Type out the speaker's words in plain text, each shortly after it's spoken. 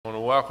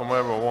welcome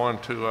everyone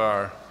to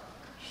our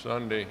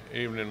Sunday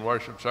evening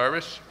worship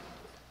service.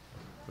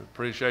 We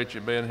appreciate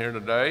you being here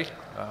today.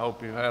 I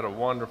hope you had a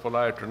wonderful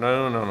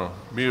afternoon and a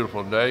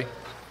beautiful day.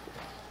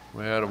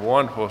 We had a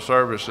wonderful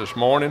service this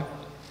morning.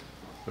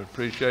 We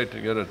appreciate the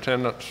good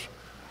attendance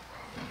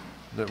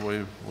that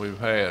we've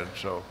had.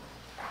 So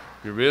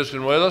if you're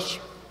visiting with us,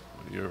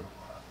 we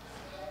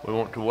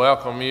want to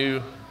welcome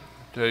you.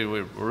 Tell you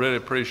we really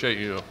appreciate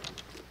you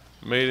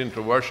meeting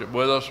to worship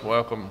with us.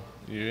 Welcome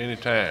you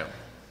anytime.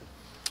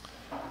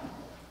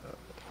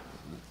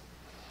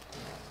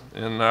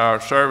 In our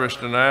service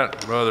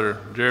tonight, Brother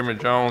Jeremy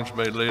Jones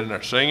will be leading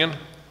our singing.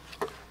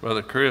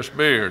 Brother Chris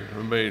Beard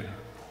will be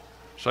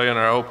saying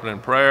our opening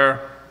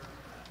prayer.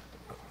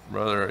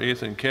 Brother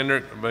Ethan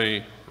Kendrick will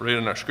be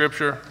reading our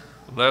scripture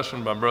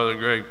lesson by Brother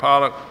Greg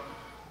Pollock.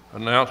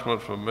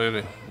 Announcements from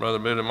Brother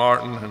Billy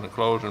Martin, and the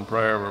closing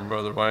prayer by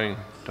Brother Wayne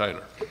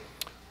Taylor.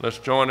 Let's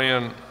join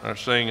in our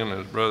singing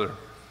as Brother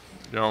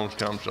Jones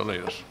comes to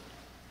lead us.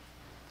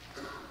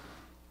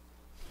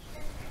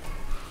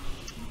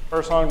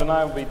 First song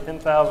tonight will be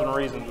 10,000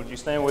 Reasons. Would you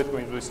stand with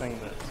me as we sing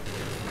this?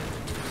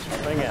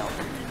 Sing out.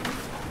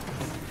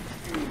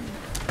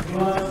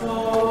 My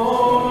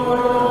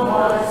soul,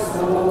 my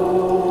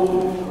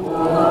soul,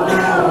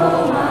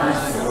 oh, my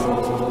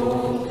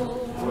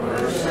soul,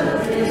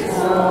 worship His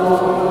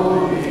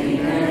holy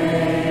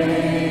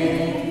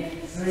name.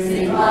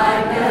 Sing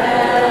like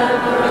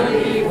never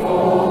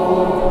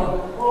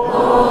before,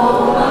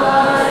 oh,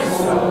 my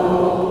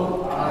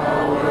soul,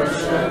 I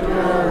worship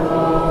Your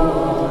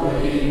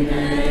holy name.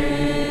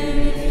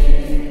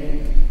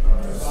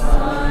 The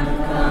sun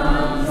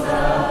comes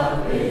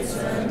up, it's a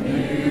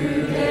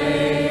new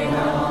day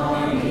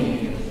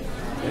dawning.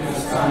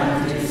 It's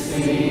time to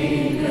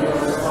sing Your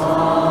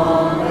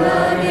song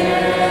again.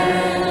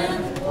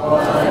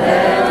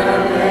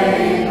 Whatever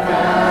may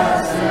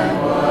pass and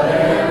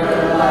whatever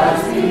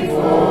lies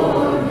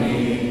before me,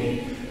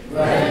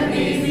 let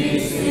me be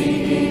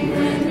singing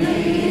when the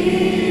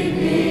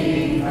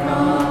evening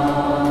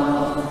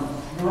comes.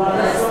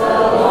 Bless the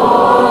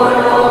Lord,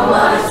 oh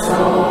my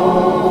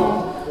soul,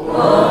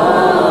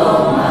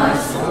 oh my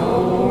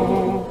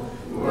soul,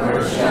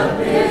 worship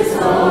His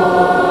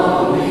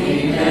holy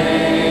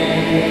name.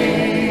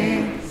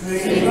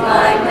 Sing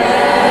like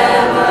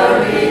never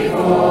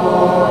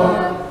before,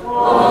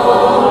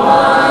 oh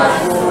my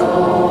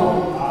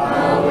soul, I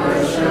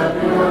worship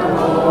Your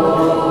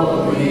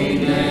holy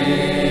name.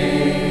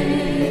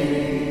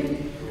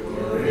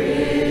 You're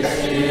rich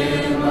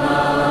in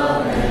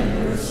love and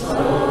You're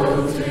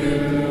slow to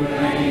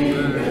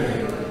anger.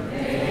 Your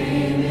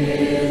name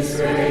is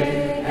great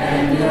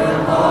and Your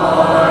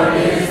heart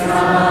is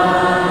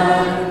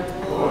kind.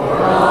 For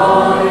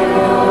all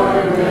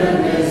Your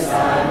goodness I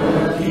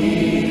will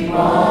keep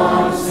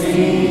on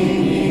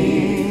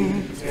singing.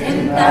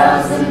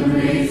 10,000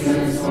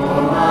 reasons for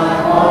my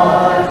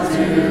heart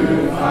to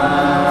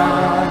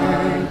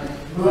find.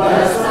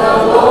 Bless the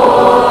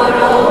Lord,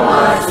 oh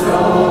my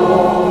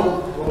soul,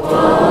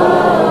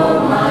 oh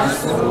my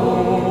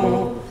soul,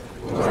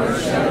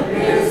 worship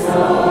His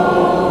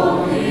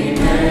holy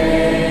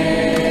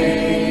name.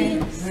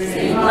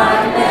 Sing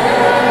like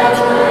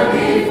never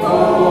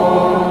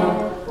before,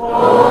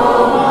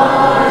 oh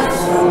my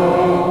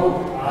soul,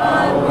 I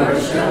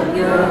worship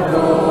Your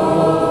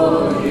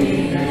holy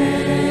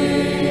name.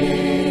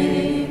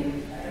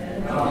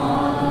 And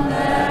on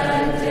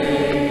that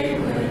day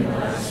when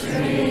my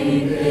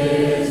strength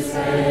is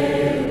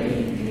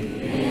failing,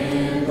 the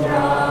end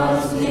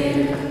draws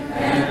near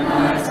and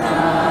my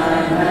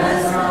time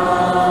has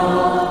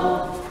come,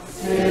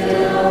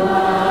 still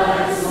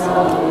my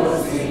soul will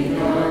sing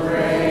Your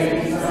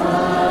praise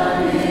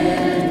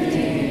unending.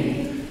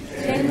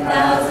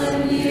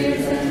 10,000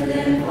 years and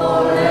then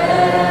forevermore.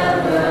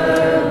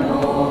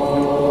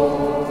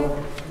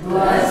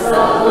 Bless the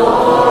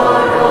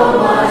Lord, oh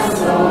my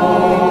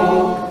soul,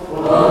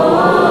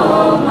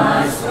 oh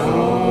my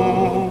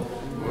soul,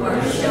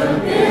 worship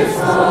His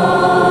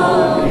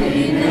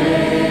holy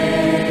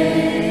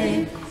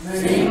name.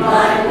 Sing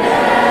like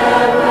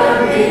never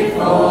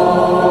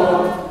before,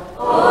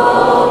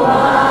 oh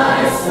my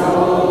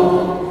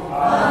soul,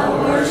 I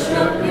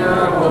worship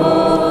Your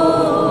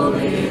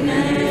holy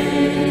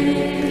name.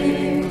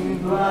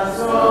 Bless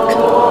the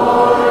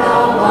Lord,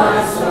 oh my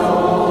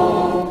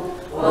soul,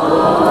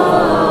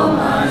 oh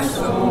my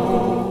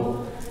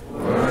soul,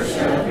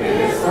 worship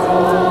His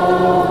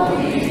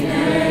holy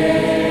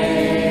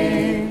name.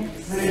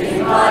 Sing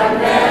like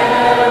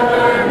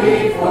never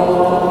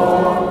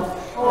before,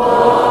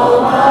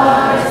 oh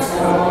my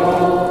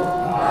soul,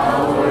 I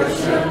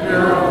worship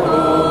Your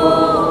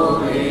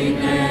holy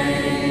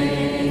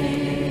name.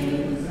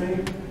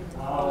 Sing,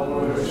 I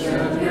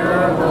worship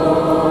Your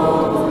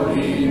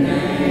holy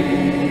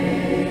name.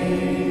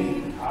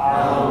 I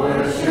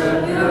worship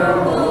Your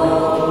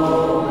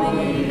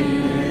holy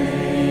name.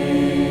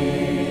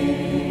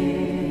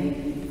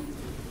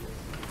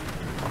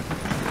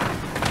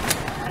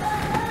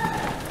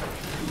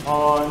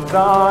 On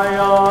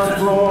Zion's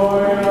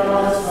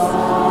glorious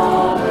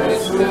summit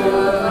stood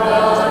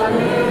a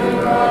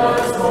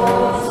numerous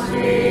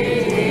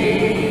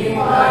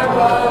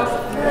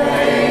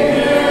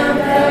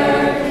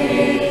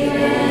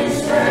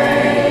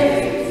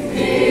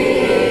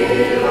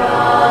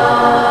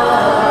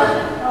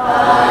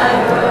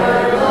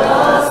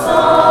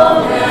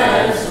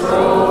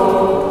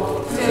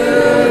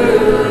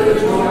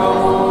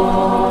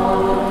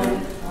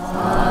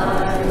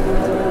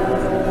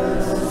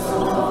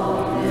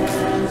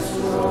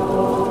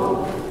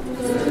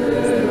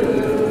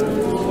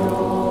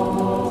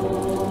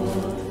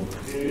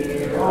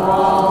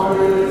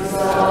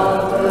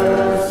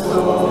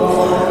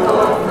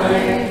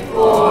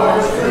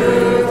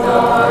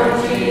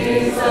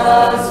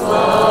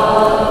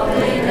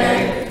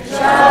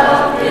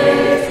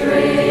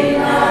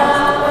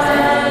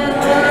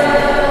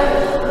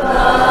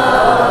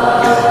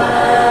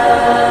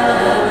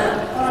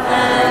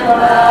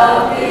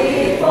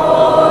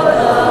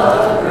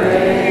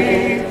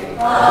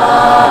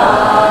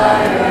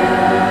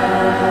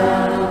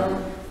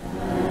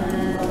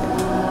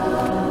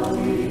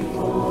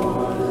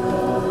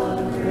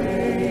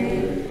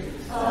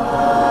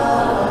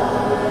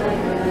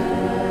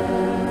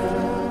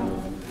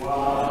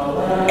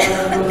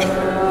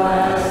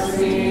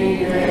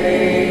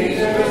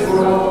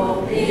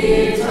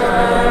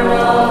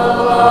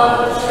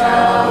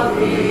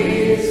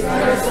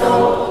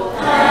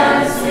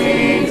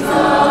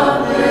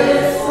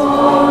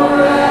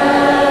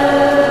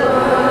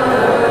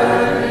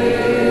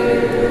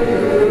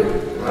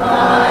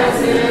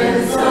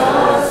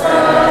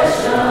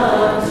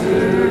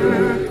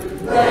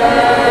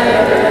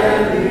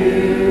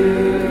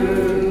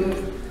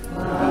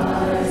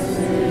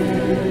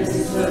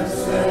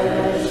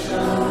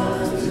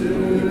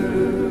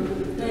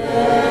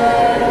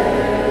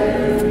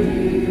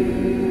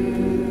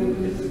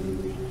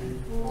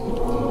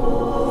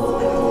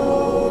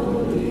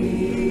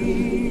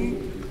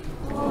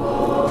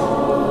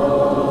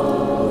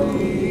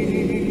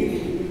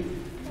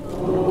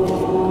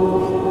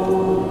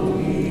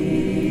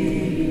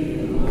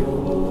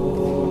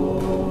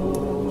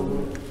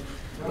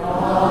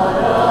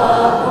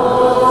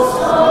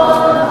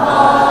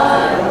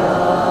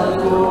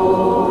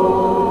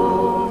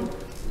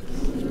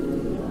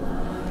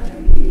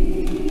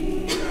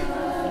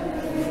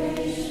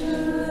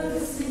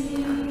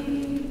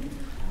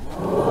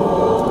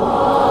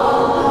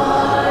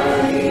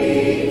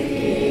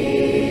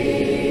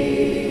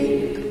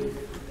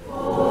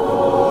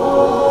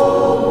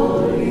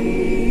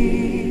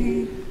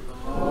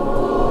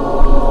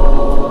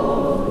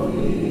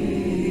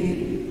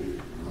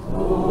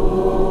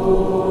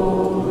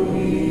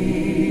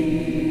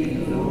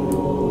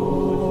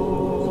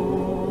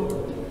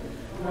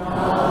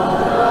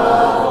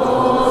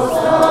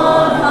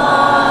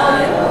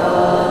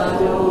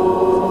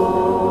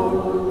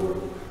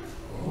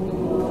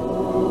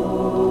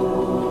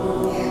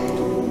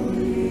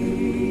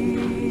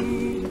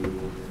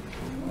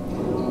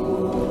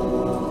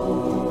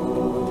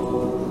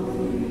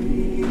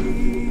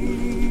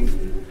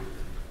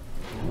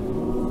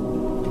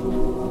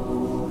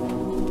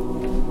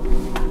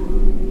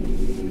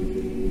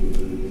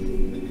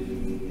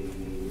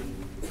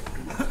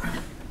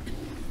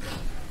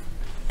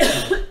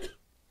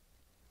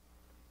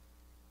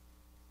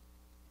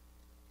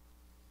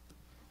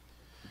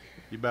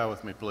bow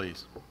with me,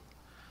 please?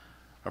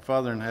 Our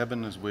Father in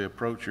heaven, as we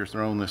approach your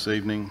throne this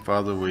evening,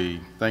 Father, we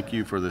thank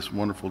you for this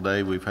wonderful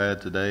day we've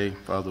had today.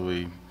 Father,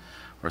 we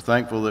are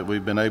thankful that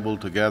we've been able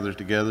to gather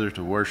together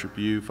to worship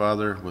you,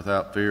 Father,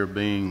 without fear of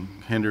being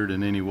hindered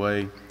in any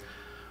way.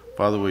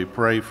 Father, we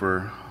pray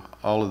for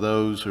all of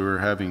those who are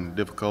having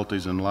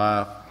difficulties in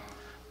life,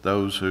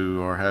 those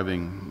who are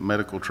having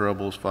medical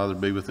troubles. Father,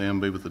 be with them,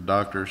 be with the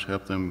doctors,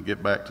 help them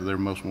get back to their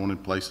most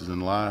wanted places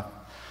in life.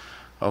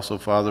 Also,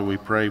 Father, we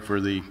pray for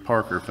the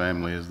Parker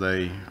family as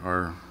they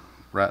are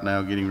right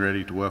now getting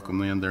ready to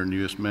welcome in their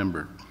newest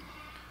member.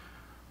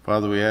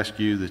 Father, we ask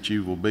you that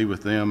you will be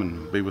with them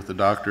and be with the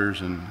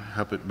doctors and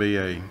help it be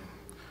a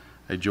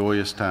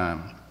joyous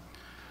time.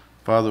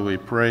 Father, we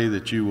pray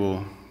that you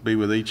will be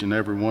with each and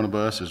every one of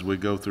us as we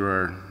go through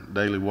our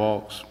daily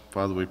walks.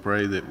 Father, we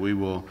pray that we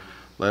will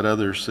let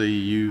others see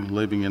you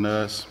living in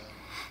us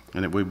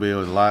and that we be a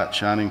light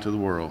shining to the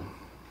world.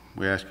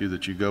 We ask you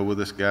that you go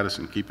with us, guide us,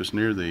 and keep us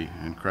near thee.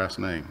 In Christ's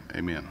name,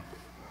 amen.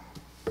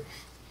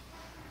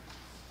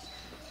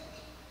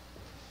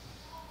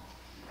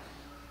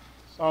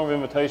 Song of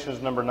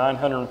Invitations, number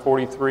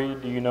 943,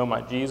 Do You Know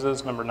My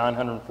Jesus, number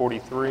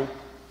 943.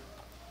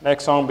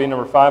 Next song will be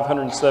number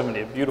 570,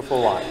 A Beautiful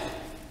Life.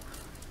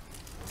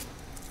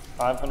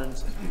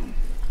 570.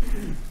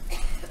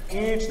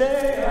 Each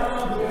day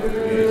I'll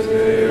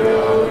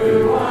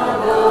do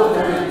my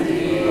golden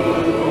deed,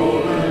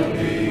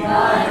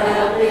 my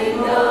helping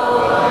those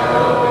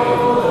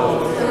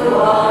who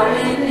are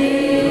in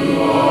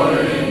need.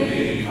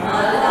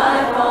 My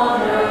life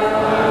on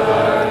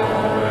earth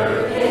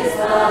is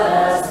but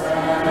a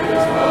span,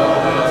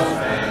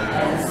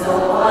 and so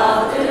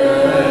I'll do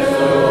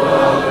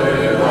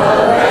the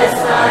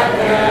best I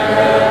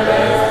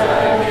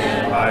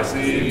can. My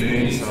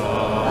evening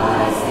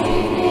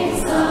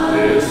sun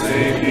is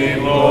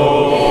sinking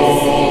low.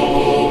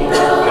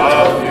 A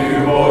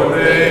few more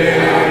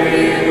days,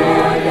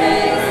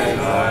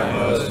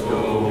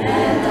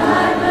 and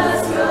I must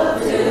go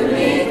to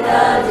meet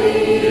the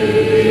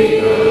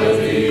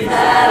deed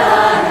that I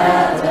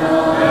have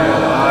done.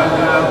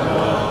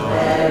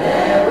 Where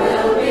there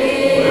will be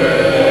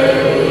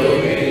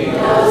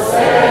no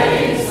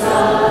setting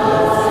sun.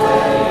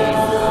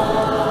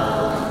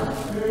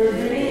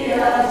 To be a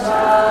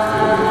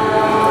child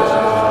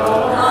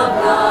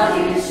of God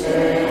each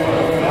day.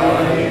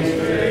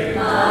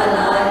 My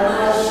light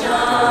must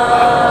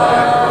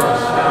shine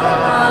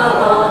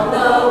along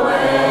the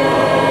way.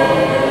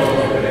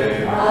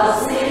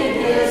 I'll sing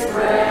His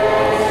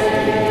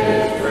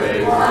praise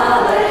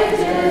while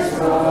ages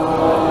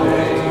roll,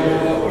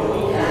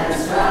 and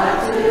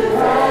strive to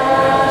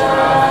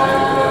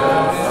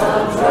help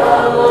some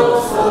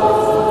troubled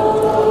soul.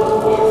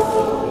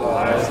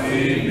 Life's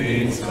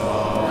evening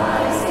sun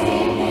Life's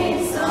evening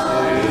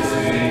sun is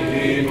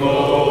sinking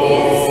low.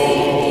 is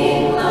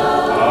sinking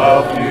low. A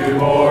few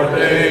more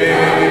days,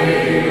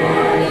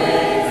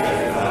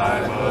 and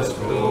I must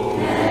go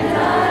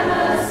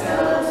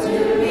To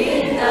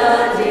meet the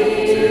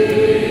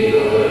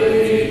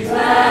deeds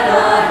that I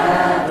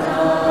have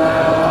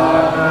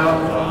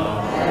done.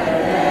 Where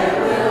there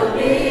will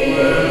be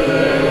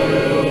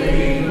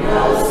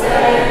no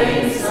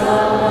setting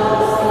sun.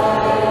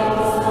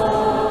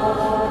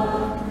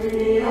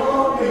 The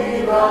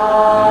only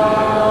life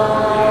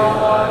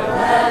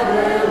that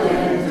will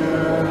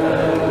endure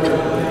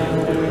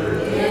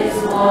is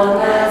one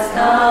that's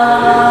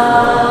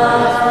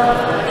kind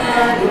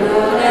and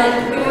good and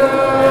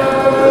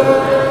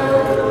pure.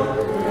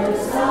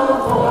 So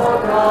for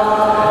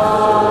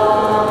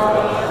God,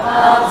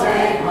 I'll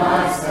take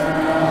my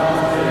stand.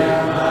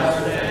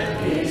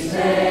 Each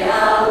day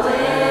I'll live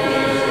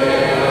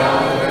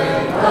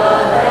a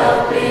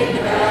helping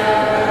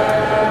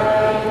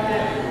hand.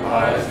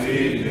 Life's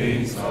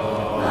evening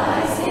sun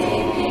Life's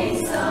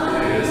evening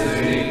sun is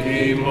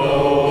sinking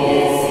low.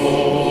 is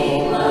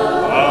sinking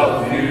low.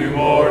 A few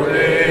more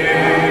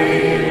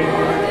days,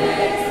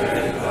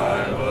 and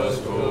I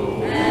must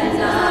go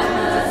And I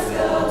must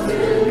go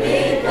to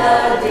meet the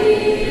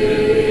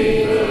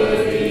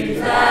deeds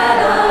that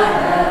I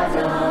have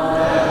done.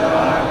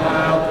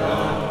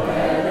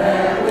 Where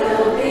there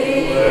will be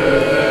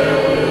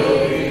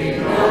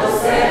no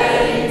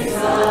setting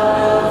sun.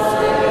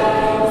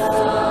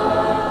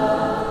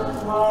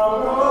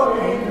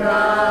 Following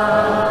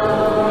down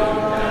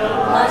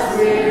life's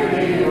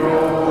weary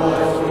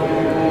road,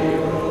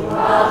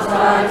 I'll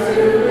try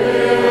to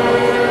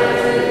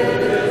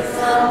live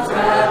some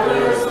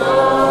traveler's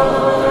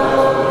load.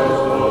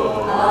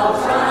 I'll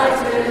try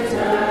to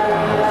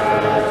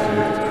turn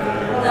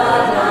the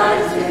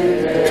night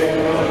to day.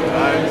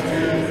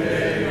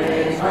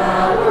 Make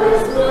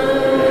flowers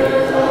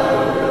bloom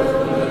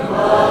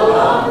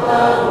along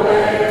the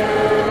way.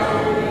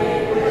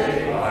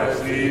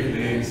 Life's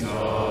evening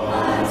sun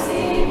Life's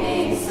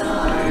evening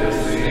sun is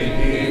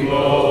sinking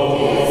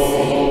low. is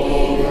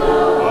sinking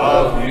low.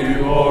 A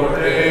few more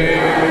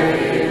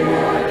days,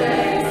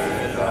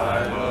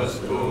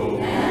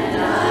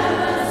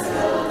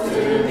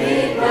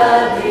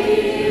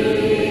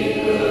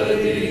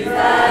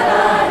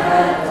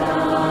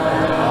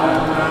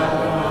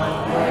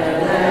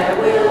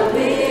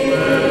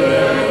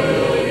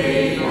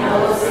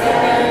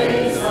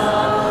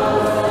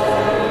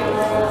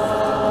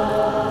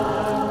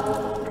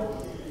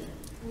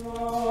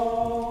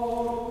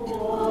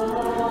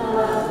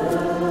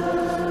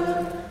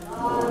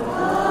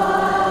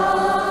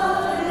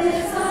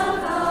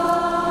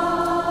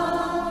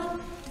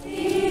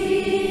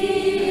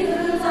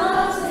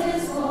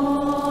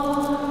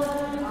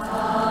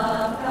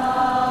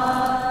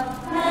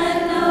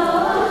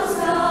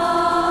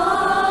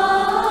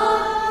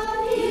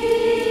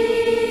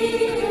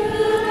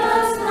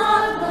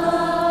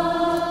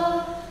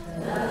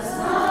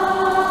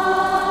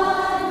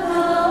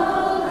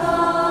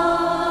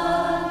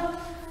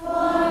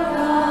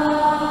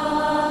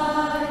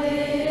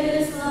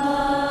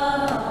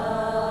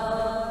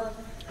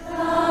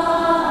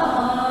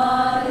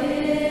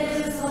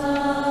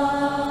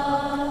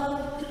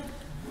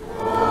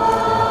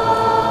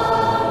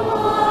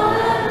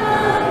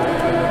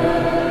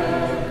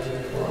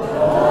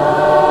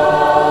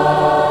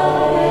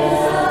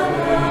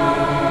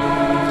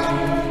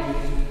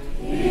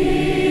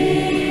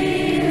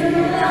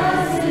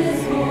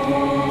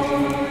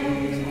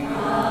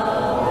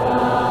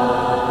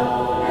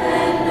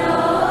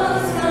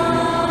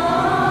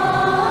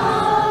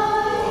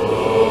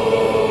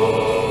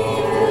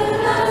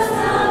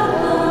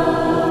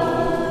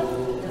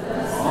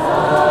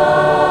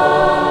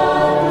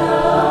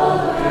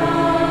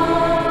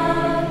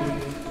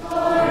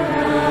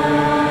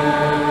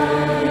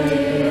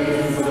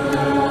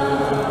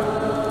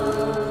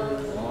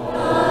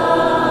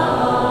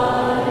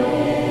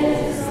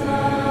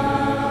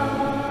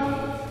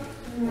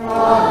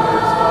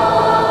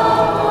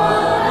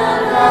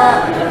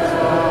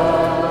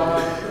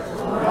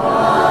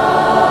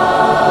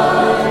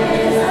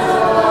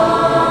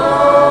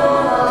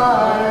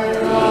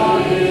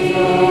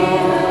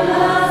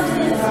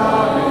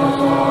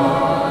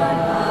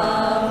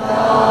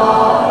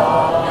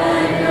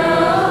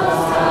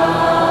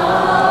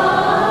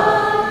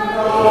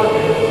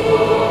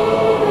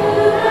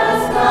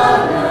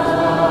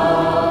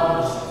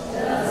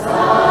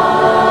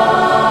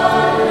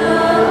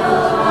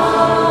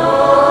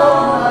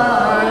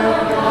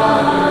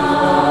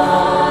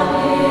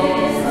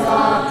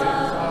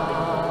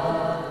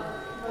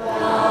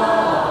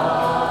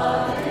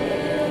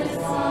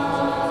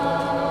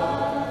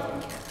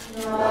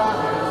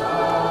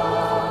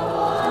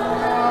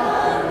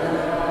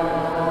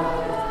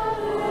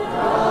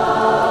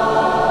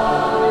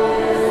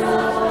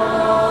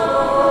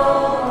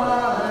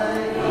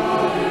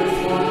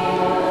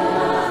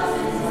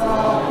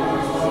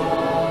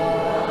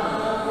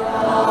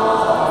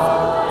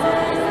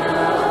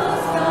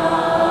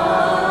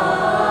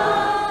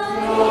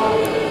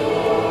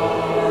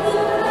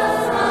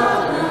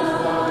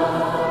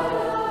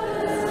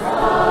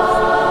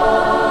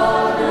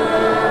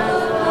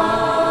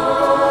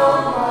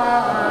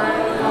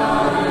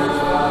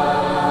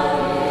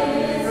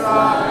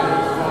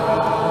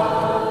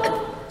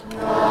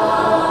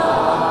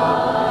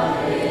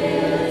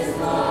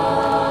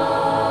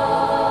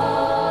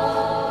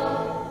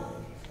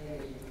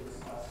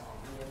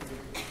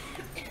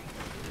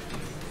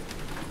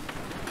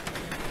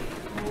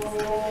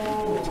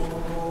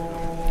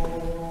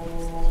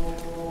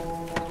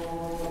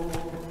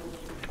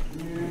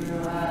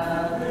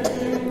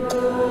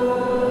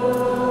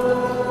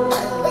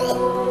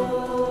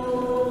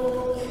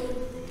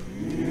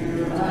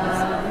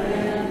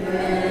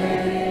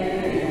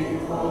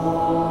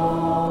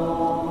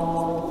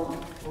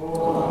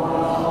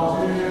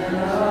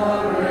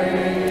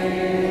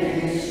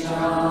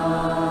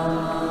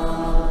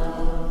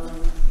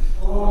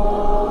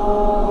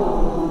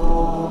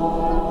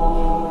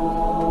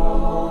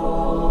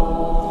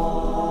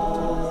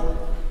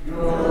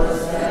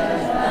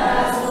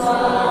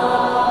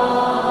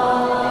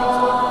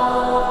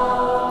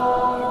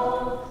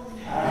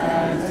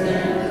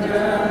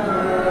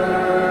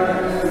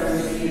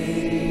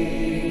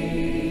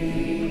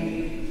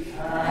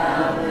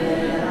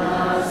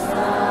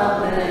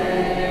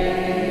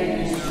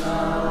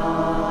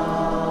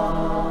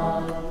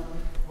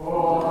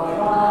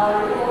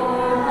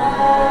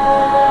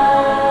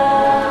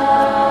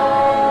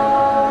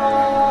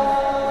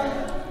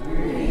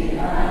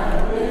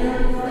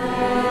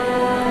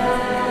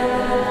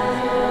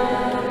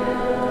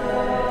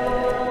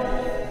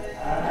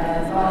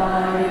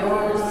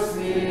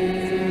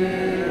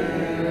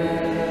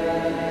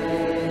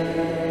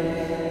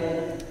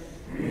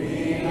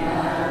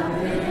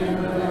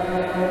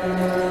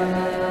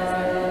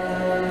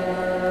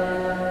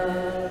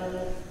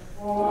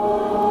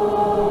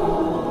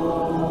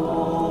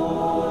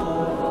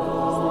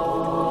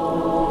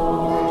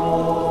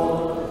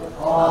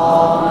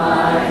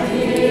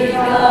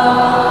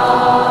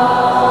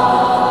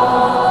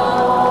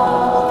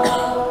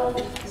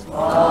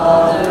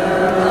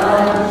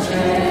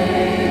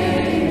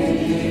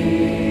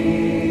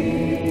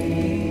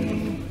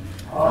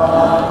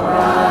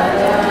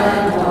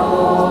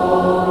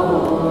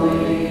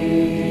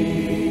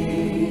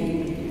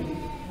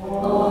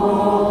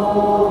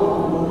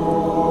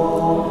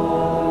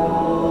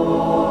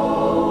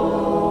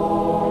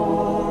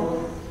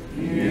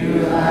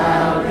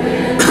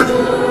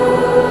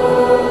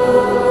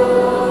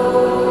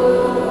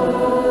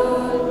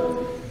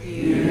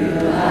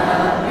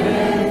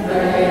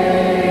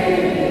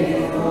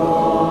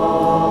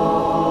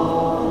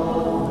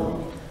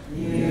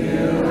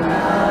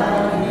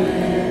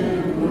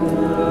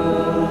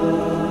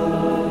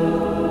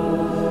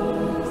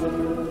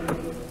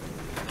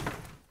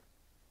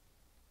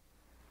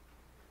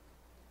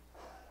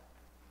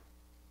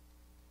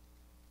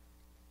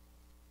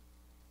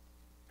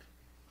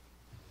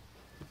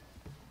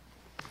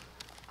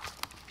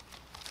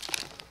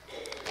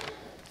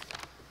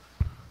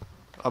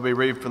 I'll be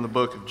reading from the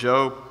book of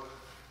Job,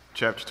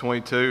 chapter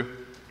 22,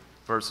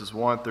 verses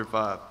 1 through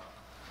 5.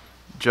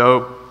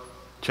 Job,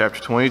 chapter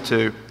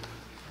 22,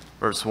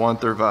 verse 1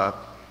 through 5.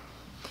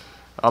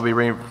 I'll be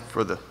reading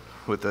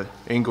with the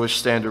English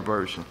Standard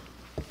Version.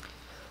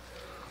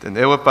 Then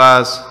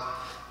Eliphaz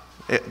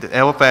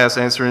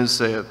answered and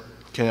said,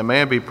 "Can a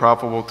man be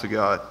profitable to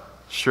God?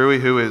 Surely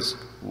who is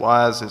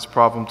wise is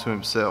profitable to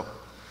himself.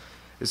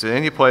 Is it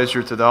any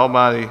pleasure to the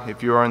Almighty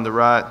if you are in the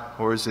right,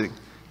 or is it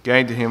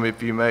gain to him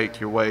if you make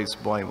your ways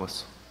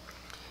blameless?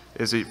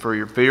 Is it for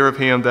your fear of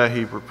him that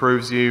he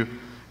reproves you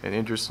and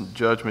enters in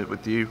judgment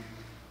with you?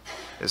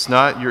 Is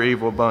not your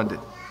evil abundant?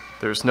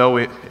 There is no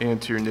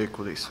end to your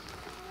iniquities."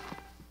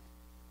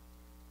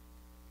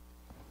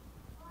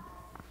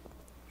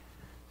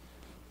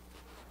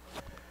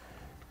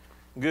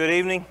 Good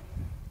evening.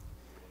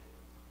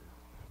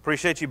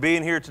 Appreciate you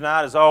being here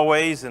tonight as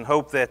always, and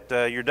hope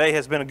that your day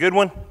has been a good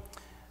one,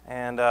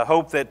 and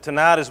hope that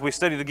tonight as we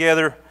study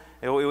together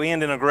it will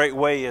end in a great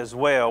way as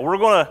well. We're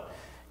going to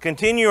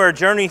continue our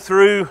journey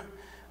through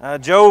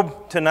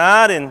Job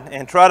tonight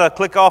and try to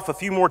click off a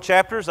few more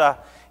chapters. I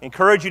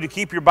encourage you to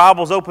keep your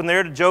Bibles open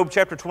there to Job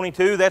chapter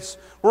 22. That's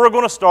where we're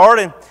going to start,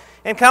 and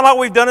kind of like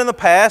we've done in the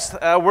past,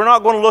 we're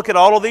not going to look at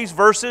all of these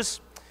verses.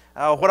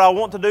 What I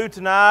want to do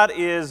tonight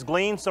is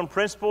glean some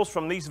principles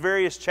from these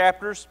various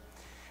chapters.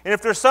 And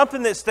if there's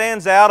something that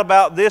stands out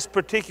about this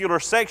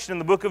particular section in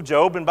the book of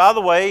Job, and by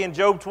the way, in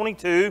Job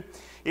 22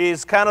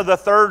 is kind of the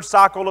third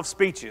cycle of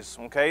speeches.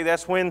 Okay,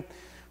 that's when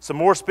some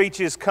more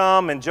speeches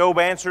come and Job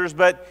answers.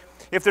 But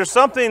if there's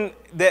something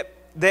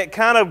that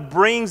kind of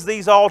brings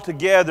these all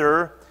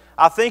together,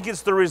 I think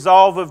it's the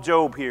resolve of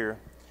Job here.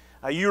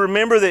 You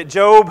remember that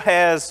Job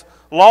has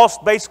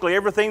lost basically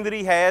everything that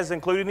he has,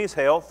 including his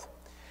health,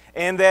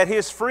 and that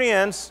his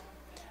friends,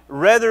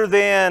 rather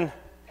than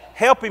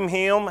helping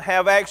him,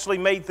 have actually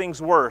made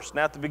things worse.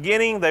 Now, at the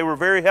beginning, they were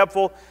very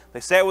helpful. They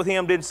sat with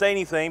him, didn't say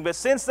anything. But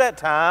since that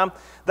time,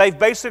 they've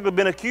basically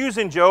been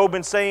accusing Job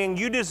and saying,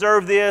 you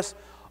deserve this.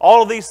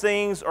 All of these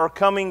things are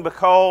coming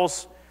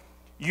because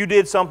you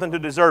did something to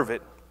deserve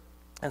it.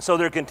 And so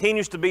there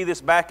continues to be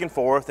this back and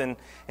forth. And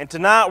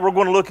tonight we're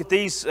going to look at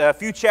these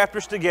few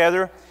chapters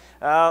together,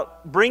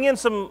 bring in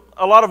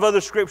a lot of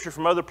other scripture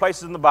from other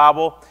places in the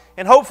Bible,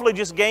 and hopefully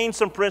just gain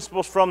some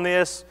principles from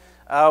this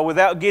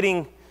without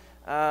getting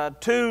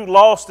too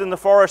lost in the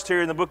forest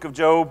here in the book of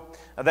Job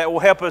that will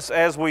help us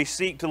as we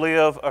seek to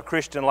live a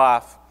Christian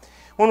life.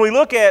 When we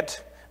look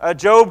at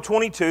Job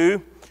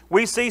 22,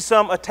 we see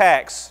some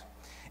attacks.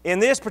 In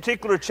this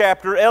particular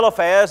chapter,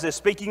 Eliphaz is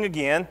speaking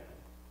again,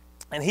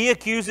 and he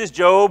accuses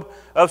Job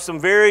of some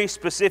very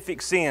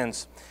specific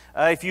sins.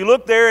 If you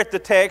look there at the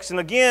text, and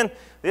again,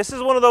 this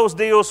is one of those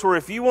deals where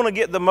if you want to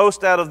get the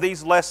most out of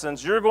these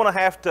lessons, you're going to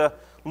have to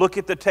look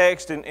at the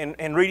text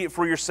and read it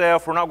for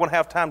yourself. We're not going to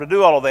have time to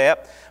do all of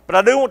that. But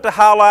I do want to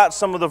highlight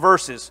some of the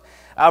verses.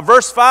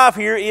 Verse 5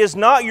 here, is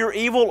not your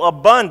evil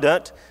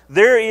abundant?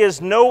 There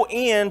is no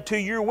end to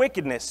your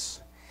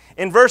wickedness.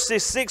 In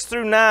verses 6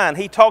 through 9,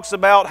 he talks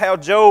about how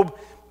Job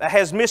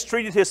has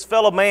mistreated his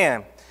fellow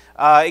man.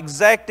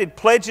 Exacted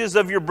pledges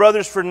of your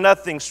brothers for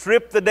nothing,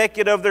 stripped the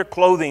naked of their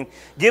clothing,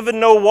 given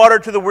no water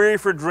to the weary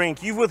for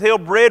drink. You've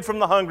withheld bread from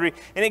the hungry,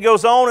 and it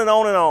goes on and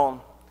on and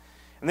on.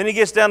 And then he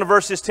gets down to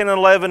verses 10 and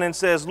 11 and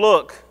says,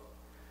 look,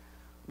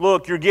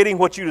 you're getting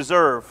what you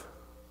deserve.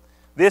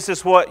 This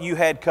is what you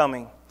had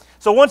coming.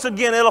 So once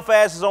again,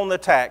 Eliphaz is on the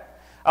attack.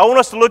 I want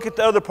us to look at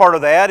the other part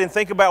of that and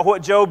think about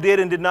what Job did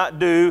and did not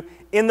do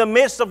in the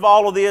midst of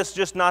all of this,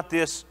 just not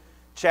this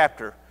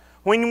chapter.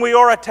 When we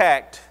are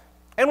attacked,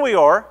 and we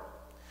are,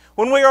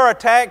 when we are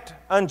attacked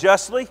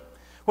unjustly,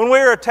 when we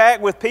are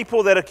attacked with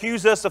people that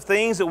accuse us of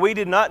things that we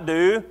did not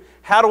do,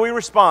 how do we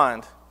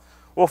respond?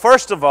 Well,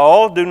 first of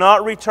all, do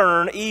not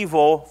return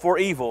evil for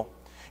evil.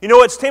 You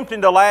know, it's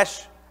tempting to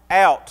lash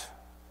out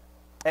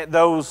at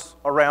those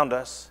around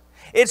us.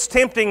 It's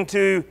tempting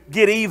to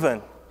get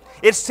even.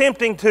 It's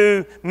tempting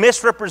to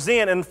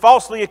misrepresent and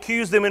falsely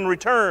accuse them in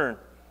return.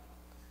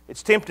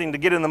 It's tempting to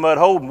get in the mud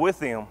hole with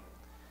them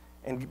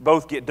and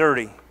both get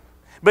dirty.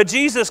 But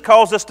Jesus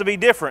calls us to be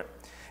different.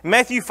 In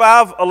Matthew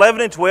 5,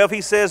 11 and 12,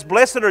 he says,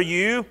 blessed are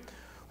you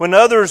when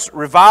others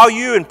revile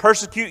you and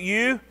persecute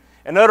you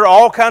and utter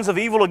all kinds of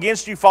evil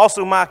against you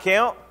falsely on my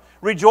account.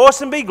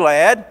 Rejoice and be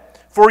glad,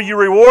 for your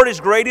reward is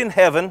great in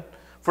heaven,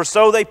 for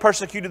so they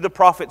persecuted the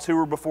prophets who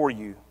were before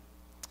you.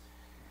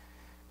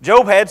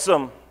 Job had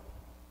some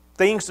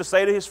things to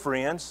say to his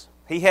friends.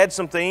 He had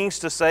some things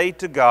to say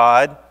to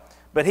God,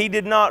 but he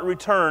did not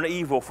return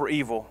evil for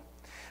evil.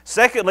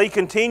 Secondly,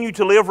 continue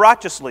to live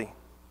righteously.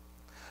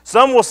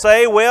 Some will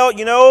say, well,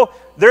 you know,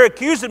 they're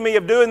accusing me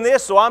of doing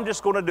this, so I'm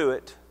just going to do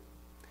it.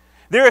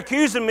 They're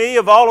accusing me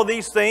of all of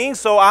these things,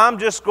 so I'm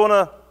just going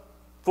to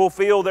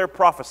fulfill their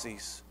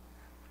prophecies.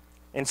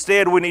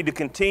 Instead, we need to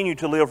continue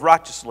to live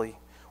righteously.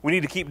 We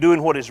need to keep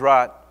doing what is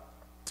right.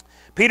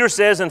 Peter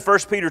says in 1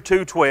 Peter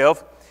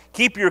 2:12,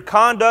 keep your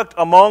conduct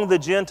among the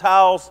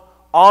Gentiles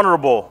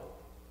honorable,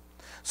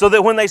 so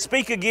that when they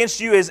speak against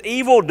you as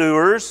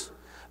evildoers,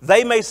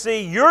 they may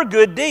see your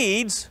good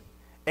deeds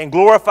and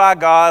glorify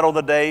God on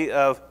the day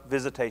of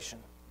visitation.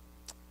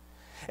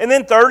 And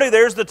then thirdly,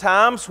 there's the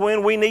times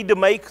when we need to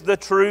make the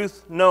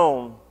truth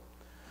known.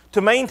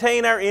 To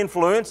maintain our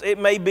influence, it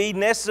may be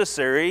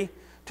necessary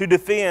to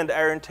defend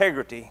our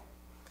integrity.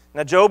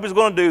 Now, Job is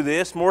going to do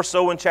this, more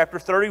so in chapter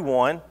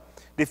 31,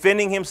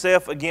 defending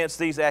himself against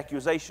these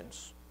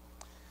accusations.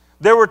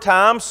 There were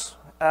times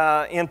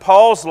in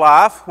Paul's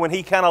life when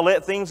he kind of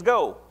let things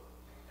go.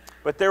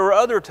 But there were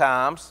other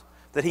times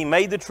that he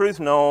made the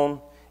truth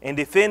known and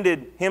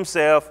defended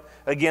himself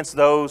against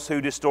those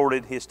who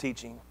distorted his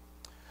teaching.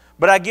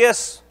 But I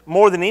guess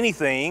more than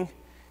anything,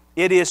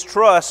 it is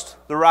trust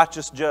the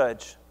righteous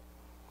judge.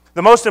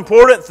 The most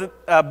important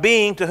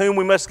being to whom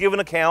we must give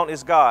an account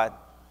is God.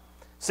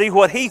 See,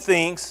 what he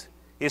thinks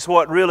is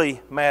what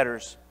really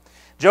matters.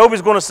 Job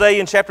is going to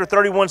say in chapter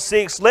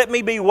 31:6, let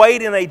me be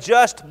weighed in a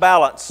just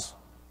balance,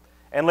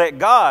 and let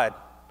God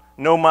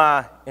know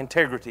my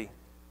integrity.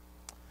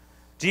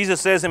 Jesus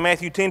says in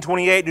Matthew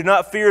 10:28, do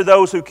not fear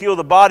those who kill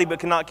the body but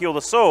cannot kill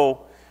the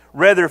soul.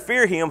 Rather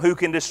fear him who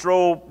can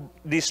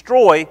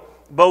destroy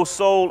both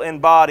soul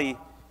and body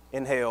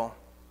in hell.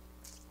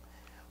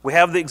 We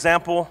have the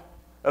example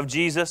of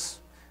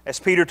Jesus, as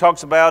Peter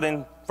talks about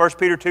in 1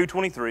 Peter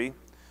 2:23,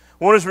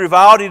 When he was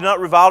reviled, he did not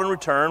revile in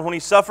return. When he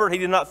suffered, he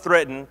did not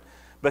threaten,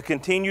 but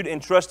continued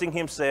entrusting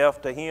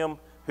himself to him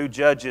who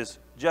judges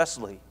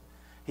justly.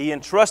 He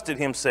entrusted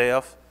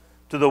himself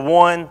to the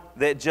one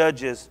that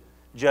judges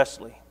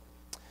justly.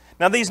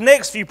 Now these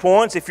next few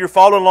points, if you're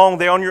following along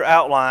there on your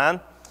outline,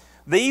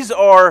 these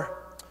are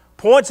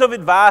points of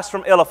advice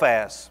from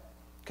Eliphaz.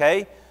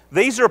 Okay?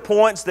 These are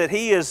points that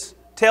he is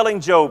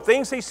telling Job,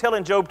 things he's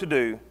telling Job to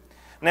do.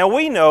 Now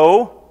we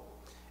know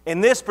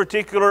in this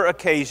particular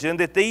occasion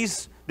that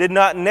these did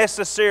not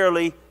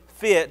necessarily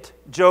fit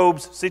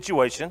Job's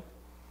situation,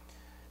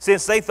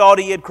 since they thought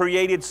he had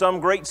created some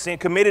great sin,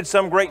 committed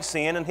some great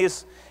sin, and that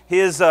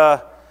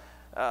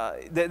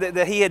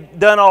he had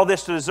done all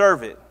this to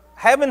deserve it.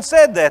 Having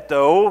said that,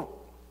 though,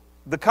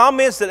 the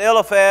comments that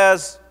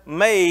Eliphaz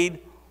made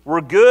were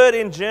good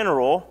in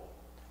general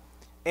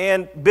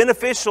and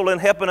beneficial in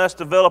helping us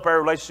develop our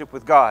relationship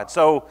with God.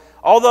 So,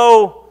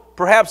 although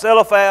perhaps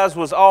Eliphaz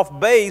was off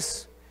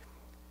base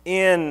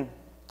in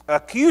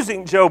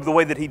accusing Job the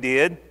way that he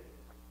did,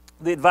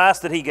 the advice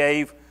that he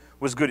gave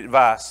was good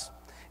advice.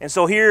 And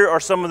so here are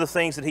some of the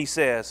things that he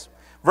says.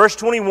 Verse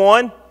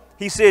 21,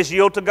 he says,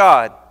 yield to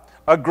God.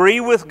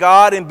 Agree with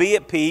God and be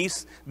at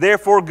peace,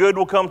 therefore good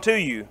will come to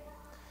you.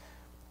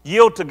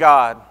 Yield to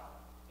God.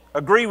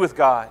 Agree with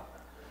God.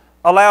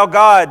 Allow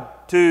God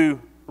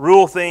to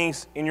rule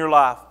things in your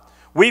life.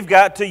 We've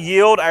got to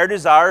yield our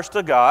desires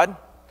to God.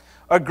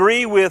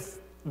 Agree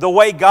with the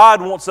way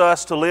God wants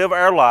us to live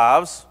our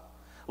lives,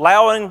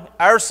 allowing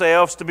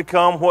ourselves to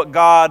become what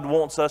God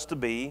wants us to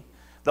be,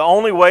 the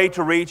only way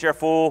to reach our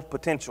full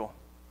potential.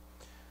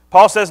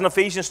 Paul says in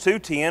Ephesians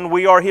 2:10,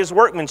 we are His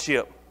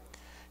workmanship,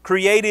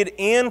 created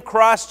in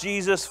Christ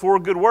Jesus for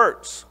good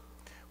works,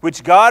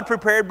 which God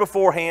prepared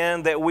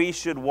beforehand that we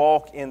should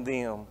walk in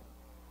them.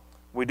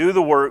 We do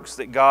the works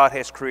that God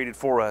has created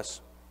for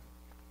us.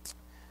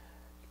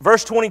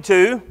 Verse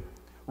 22,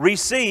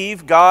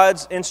 receive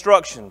God's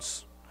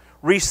instructions.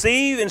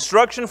 Receive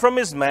instruction from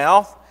His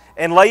mouth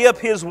and lay up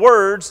His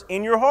words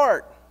in your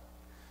heart.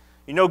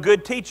 You know,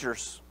 good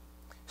teachers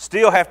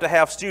still have to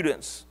have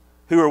students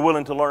who are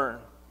willing to learn.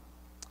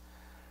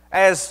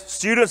 As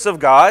students of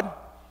God,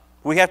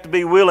 we have to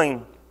be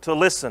willing to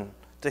listen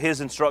to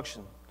His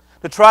instruction,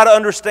 to try to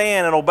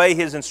understand and obey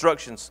His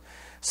instructions.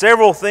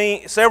 Several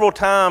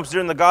times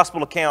during the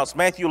gospel accounts,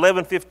 Matthew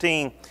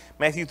 11:15,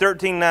 Matthew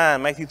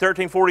 13:9, Matthew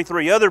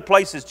 13:43, other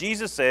places,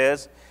 Jesus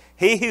says,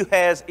 he who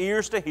has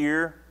ears to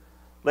hear,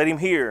 let him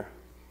hear.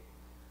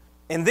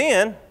 And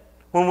then,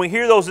 when we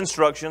hear those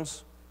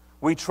instructions,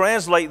 we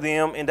translate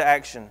them into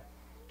action.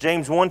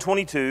 James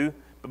 1:22,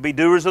 but be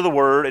doers of the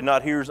word and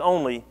not hearers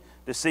only,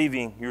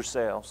 deceiving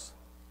yourselves.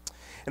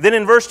 And then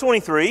in verse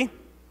 23,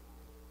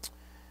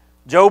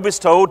 Job is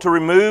told to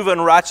remove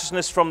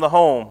unrighteousness from the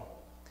home.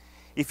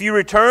 If you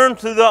return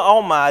to the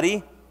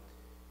Almighty,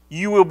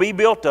 you will be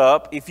built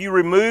up. If you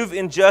remove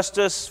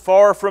injustice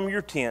far from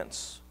your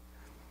tents.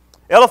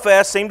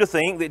 Eliphaz seemed to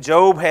think that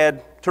Job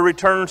had to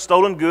return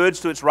stolen goods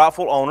to its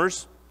rightful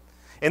owners.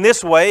 In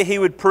this way, he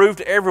would prove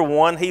to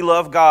everyone he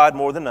loved God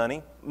more than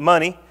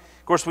money.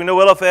 Of course, we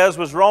know Eliphaz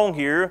was wrong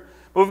here,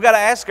 but we've got to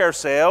ask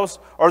ourselves,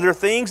 are there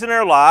things in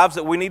our lives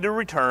that we need to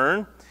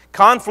return,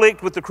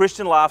 conflict with the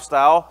Christian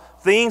lifestyle,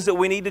 things that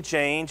we need to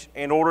change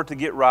in order to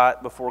get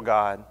right before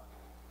God?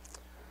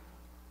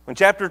 In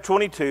chapter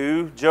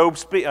 22,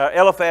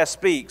 Eliphaz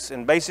speaks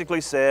and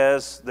basically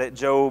says that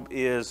Job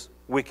is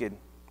wicked.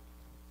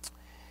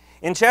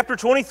 In chapter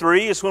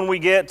 23 is when we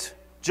get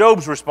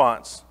Job's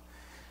response.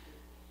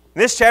 In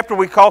this chapter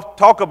we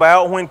talk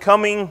about when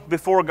coming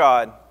before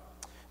God.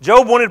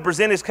 Job wanted to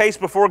present his case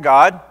before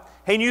God.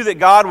 He knew that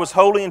God was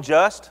holy and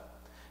just.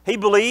 He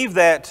believed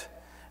that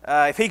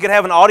if he could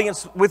have an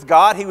audience with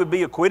God, he would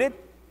be acquitted.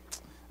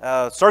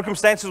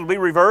 Circumstances would be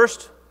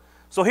reversed.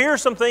 So here are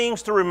some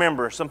things to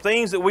remember, some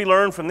things that we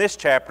learn from this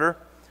chapter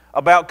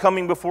about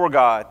coming before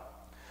God.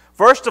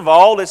 First of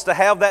all, it's to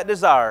have that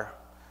desire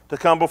to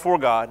come before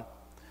God.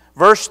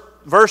 Verse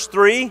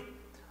 3,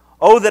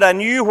 oh, that I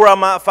knew where I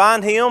might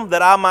find Him,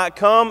 that I might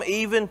come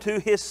even to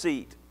His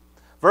seat.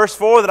 Verse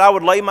 4, that I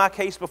would lay my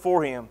case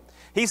before Him.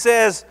 He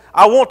says,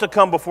 I want to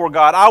come before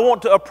God. I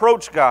want to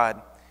approach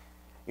God.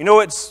 You know,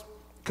 it's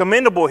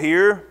commendable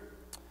here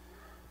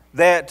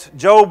that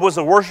Job was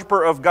a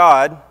worshiper of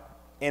God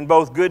in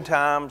both good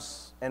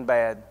times and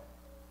bad.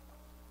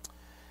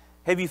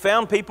 Have you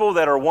found people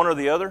that are one or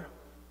the other?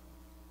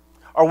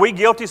 Are we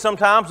guilty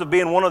sometimes of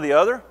being one or the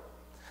other?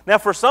 Now,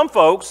 for some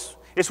folks,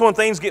 it's when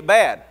things get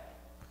bad.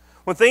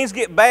 When things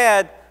get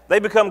bad, they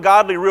become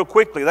godly real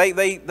quickly.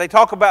 They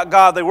talk about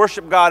God, they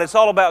worship God, it's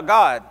all about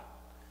God.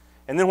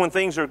 And then when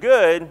things are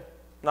good,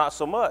 not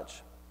so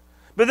much.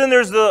 But then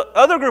there's the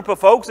other group of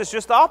folks, it's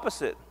just the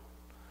opposite.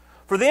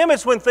 For them,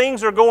 it's when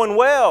things are going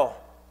well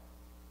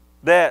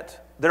that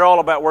they're all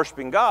about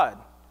worshiping God.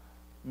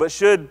 But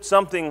should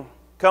something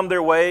come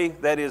their way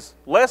that is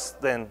less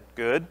than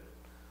good,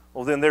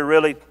 well then they're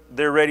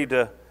ready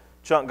to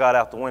chunk God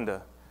out the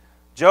window.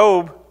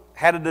 Job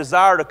had a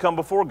desire to come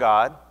before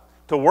God,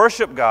 to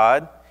worship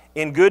God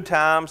in good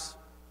times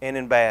and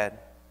in bad.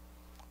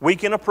 we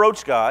can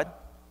approach God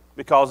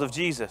because of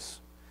Jesus.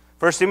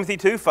 1 Timothy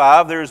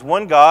 2:5, there is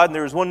one God and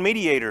there is one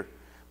mediator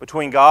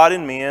between God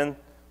and men,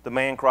 the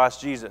man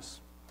Christ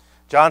Jesus.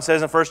 John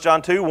says in 1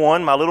 John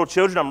 2:1, my little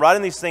children, I'm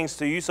writing these things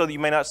to you so that you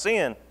may not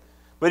sin.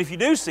 But if you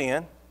do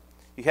sin,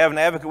 you have an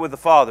advocate with the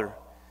Father,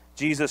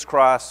 Jesus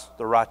Christ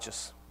the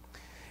righteous.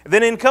 And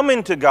then in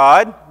coming to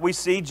God, we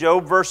see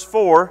Job verse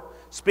 4,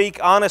 speak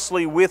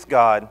honestly with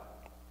God.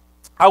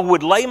 I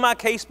would lay my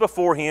case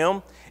before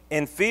him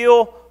and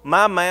fill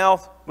my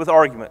mouth with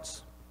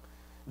arguments.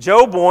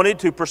 Job wanted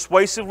to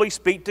persuasively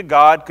speak to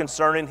God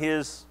concerning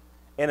his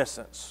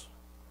innocence.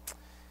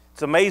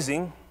 It's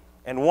amazing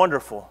and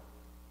wonderful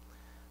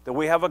that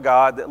we have a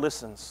God that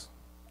listens,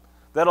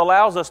 that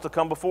allows us to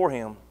come before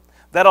Him,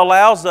 that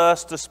allows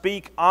us to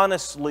speak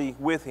honestly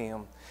with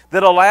Him,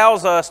 that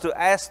allows us to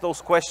ask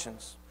those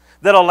questions,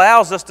 that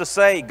allows us to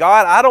say,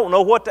 God, I don't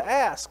know what to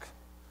ask.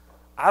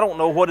 I don't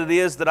know what it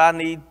is that I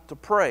need to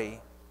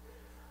pray.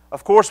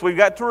 Of course, we've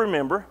got to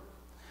remember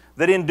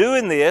that in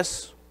doing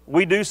this,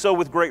 we do so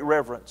with great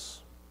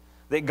reverence,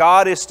 that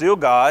God is still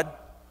God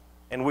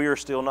and we are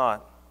still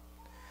not.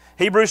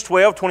 Hebrews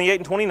 12:28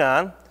 and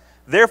 29,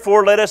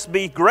 therefore let us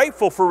be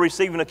grateful for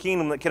receiving a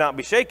kingdom that cannot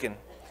be shaken,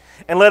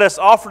 and let us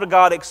offer to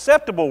God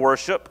acceptable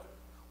worship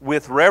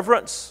with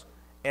reverence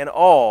and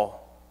awe,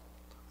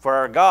 for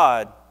our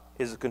God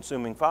is a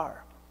consuming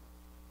fire.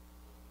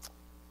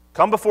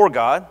 Come before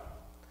God,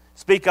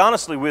 speak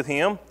honestly with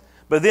Him,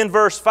 but then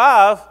verse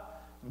 5,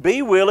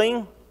 be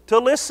willing to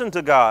listen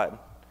to God.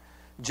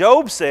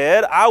 Job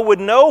said, I would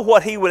know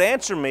what He would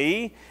answer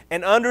me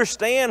and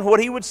understand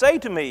what He would say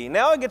to me.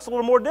 Now it gets a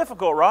little more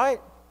difficult,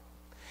 right?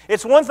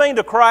 It's one thing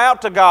to cry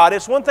out to God.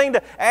 It's one thing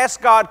to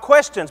ask God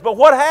questions. But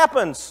what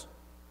happens?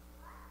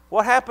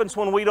 What happens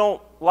when we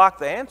don't like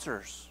the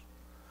answers?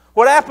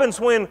 What happens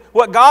when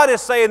what God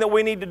is saying that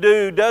we need to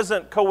do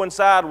doesn't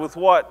coincide with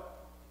what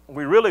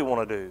we really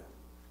want to do?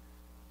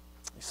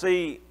 You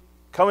see,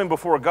 coming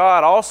before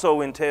God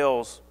also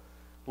entails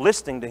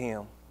listening to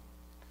Him,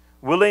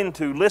 willing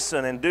to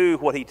listen and do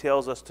what He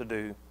tells us to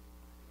do.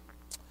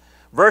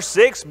 Verse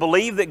 6,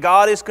 believe that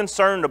God is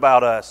concerned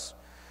about us.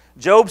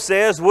 Job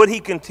says, would He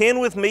contend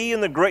with me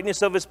in the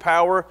greatness of His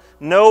power?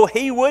 No,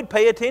 He would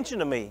pay attention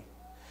to me.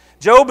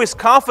 Job is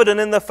confident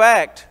in the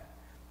fact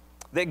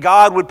that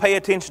God would pay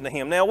attention to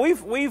him. Now,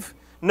 we've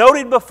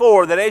noted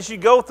before that as you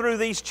go through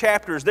these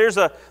chapters, there's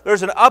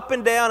an up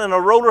and down and a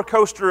roller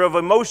coaster of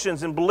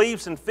emotions and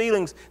beliefs and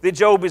feelings that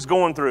Job is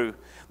going through.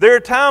 There are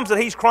times that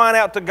he's crying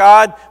out to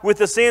God with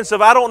the sense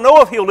of, I don't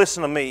know if He'll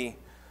listen to me.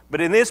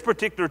 But in this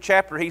particular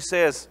chapter, he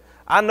says,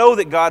 I know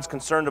that God's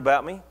concerned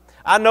about me.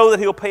 I know that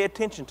He'll pay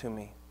attention to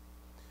me.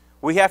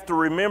 We have to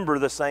remember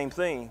the same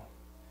thing.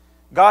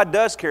 God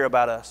does care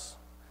about us.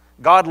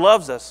 God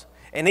loves us.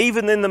 And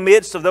even in the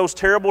midst of those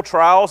terrible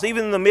trials,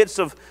 even in the midst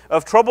of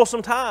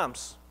troublesome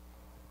times,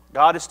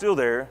 God is still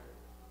there.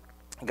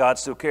 God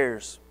still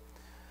cares.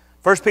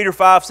 1 Peter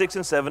 5, 6,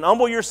 and 7,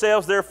 humble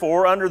yourselves,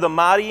 therefore, under the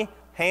mighty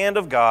hand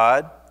of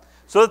God,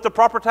 so that at the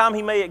proper time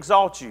He may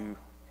exalt you,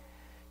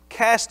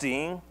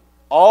 casting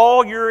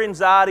all your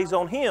anxieties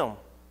on Him,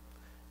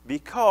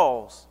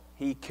 because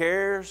He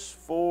cares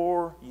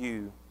for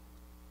you.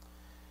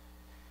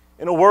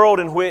 In a world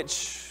in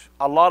which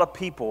a lot of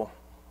people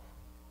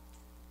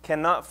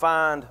cannot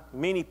find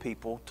many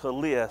people to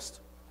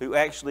list who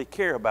actually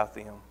care about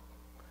them,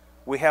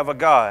 we have a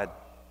God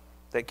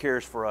that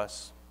cares for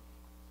us.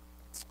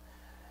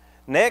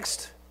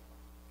 Next,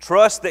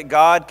 trust that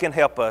God can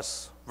help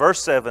us.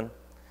 Verse 7,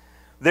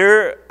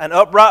 an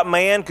upright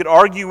man could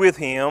argue with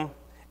him,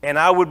 and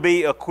I would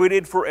be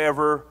acquitted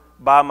forever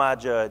by my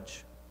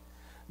judge.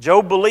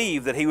 Job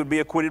believed that he would be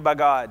acquitted by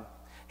God.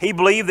 He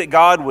believed that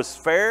God was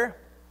fair,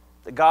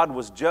 that God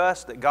was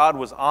just, that God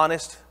was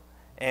honest,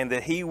 and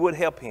that He would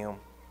help him,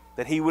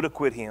 that He would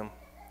acquit him.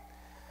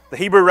 The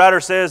Hebrew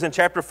writer says in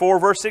chapter 4,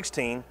 verse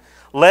 16,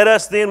 let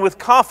us then with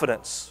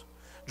confidence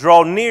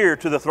draw near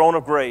to the throne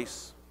of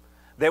grace,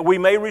 that we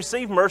may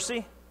receive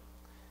mercy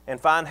and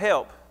find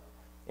help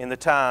in the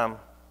time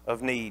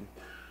of need.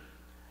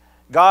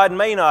 God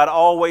may not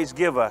always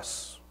give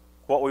us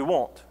what we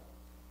want,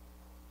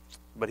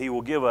 but He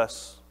will give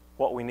us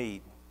what we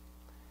need.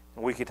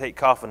 And we can take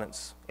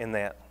confidence in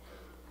that.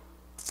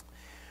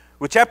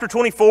 With chapter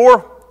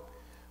 24,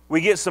 we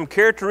get some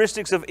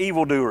characteristics of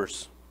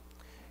evildoers.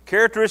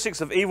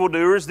 Characteristics of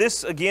evildoers.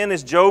 This, again,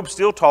 is Job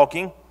still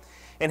talking.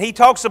 And he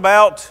talks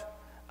about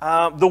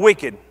the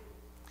wicked.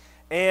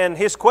 And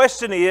his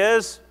question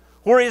is,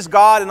 where is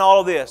God in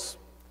all of this?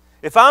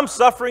 If I'm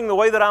suffering the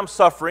way that I'm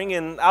suffering,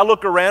 and I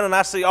look around and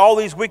I see all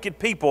these wicked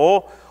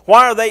people,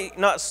 why are they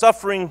not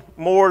suffering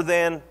more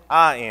than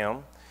I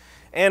am?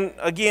 And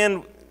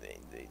again,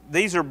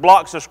 these are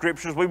blocks of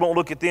scriptures. We won't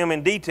look at them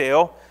in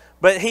detail.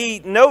 But he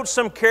notes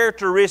some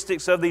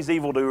characteristics of these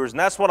evildoers, and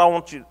that's what I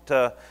want you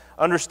to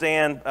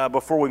understand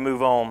before we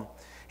move on.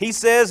 He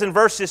says in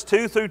verses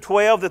 2 through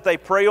 12 that they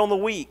prey on the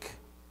weak.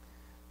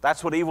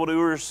 That's what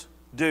evildoers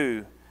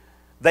do.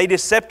 They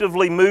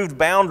deceptively moved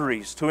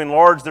boundaries to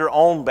enlarge their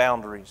own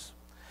boundaries.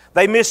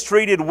 They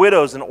mistreated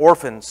widows and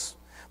orphans.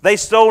 They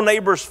stole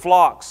neighbors'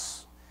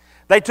 flocks.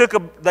 They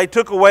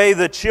took away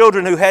the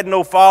children who had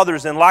no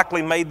fathers and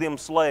likely made them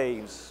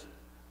slaves.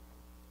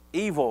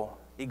 Evil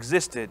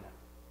existed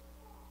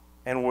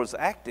and was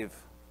active.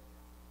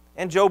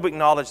 And Job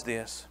acknowledged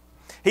this.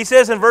 He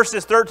says in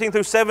verses 13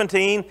 through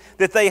 17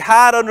 that they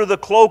hide under the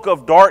cloak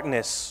of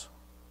darkness.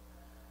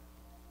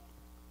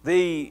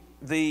 The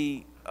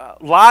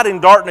light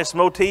and darkness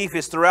motif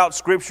is throughout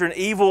Scripture, and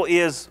evil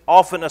is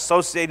often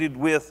associated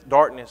with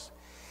darkness.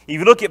 If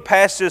you look at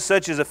passages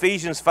such as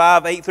Ephesians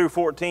 5, 8 through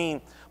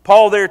 14,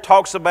 Paul there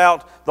talks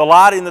about the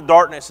light and the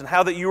darkness, and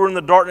how that you were in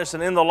the darkness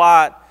and in the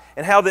light,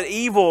 and how that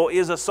evil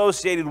is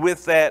associated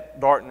with that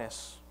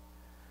darkness.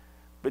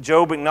 But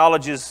Job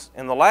acknowledges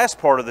in the last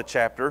part of the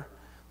chapter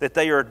that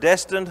they are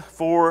destined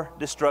for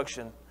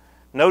destruction.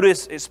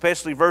 Notice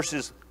especially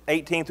verses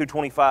 18 through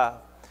 25,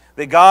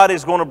 that God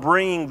is going to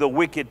bring the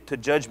wicked to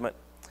judgment,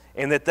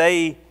 and that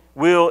they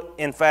will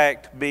in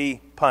fact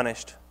be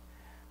punished.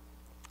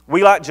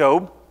 We, like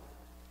Job,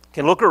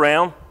 can look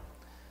around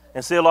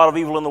and see a lot of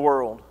evil in the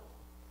world.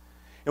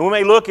 And we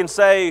may look and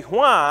say,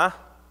 why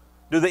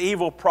do the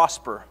evil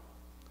prosper?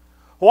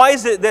 Why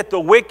is it that the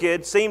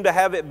wicked seem to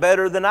have it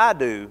better than I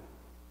do?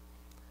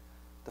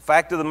 The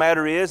fact of the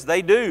matter is,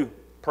 they do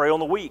prey on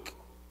the weak.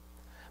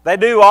 They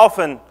do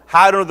often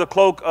hide under the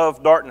cloak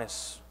of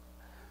darkness.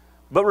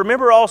 But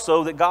remember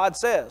also that God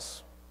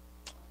says,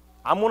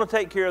 I'm going to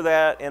take care of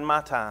that in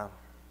my time.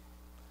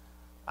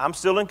 I'm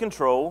still in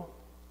control,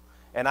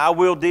 and I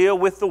will deal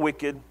with the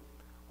wicked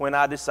when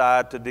I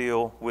decide to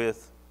deal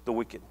with the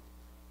wicked.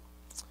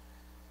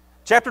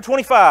 Chapter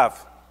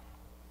 25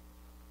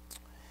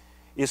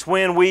 is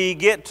when we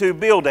get to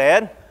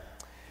Bildad.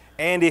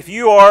 And if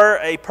you are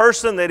a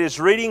person that is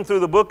reading through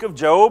the book of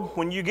Job,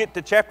 when you get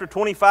to chapter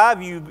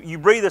 25, you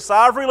breathe a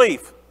sigh of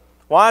relief.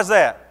 Why is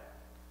that?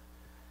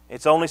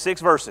 It's only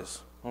 6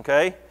 verses,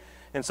 okay?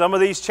 In some of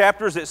these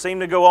chapters that seem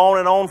to go on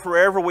and on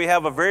forever, we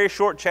have a very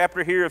short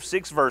chapter here of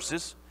 6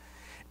 verses.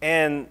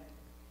 And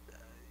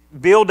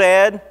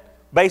Bildad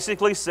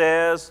basically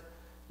says,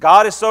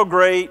 God is so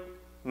great,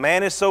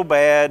 man is so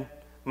bad,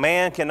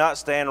 man cannot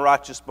stand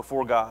righteous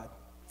before God.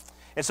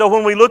 And so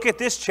when we look at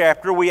this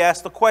chapter, we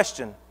ask the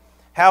question,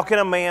 how can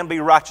a man be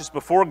righteous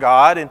before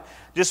God? And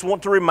just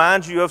want to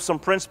remind you of some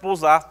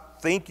principles I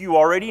think you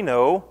already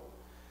know.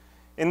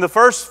 In the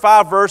first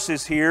 5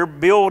 verses here,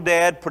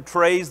 Bildad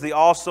portrays the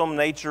awesome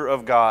nature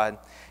of God.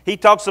 He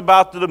talks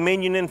about the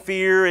dominion and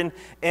fear, and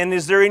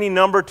is there any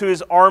number to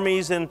His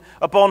armies, and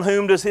upon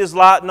whom does His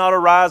light not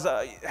arise?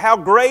 How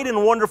great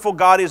and wonderful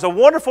God is, a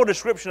wonderful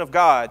description of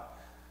God.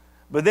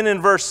 But then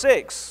in verse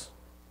 6,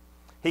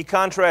 he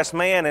contrasts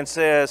man and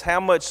says, how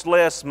much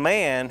less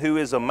man who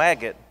is a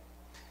maggot,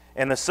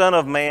 and the Son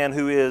of Man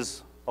who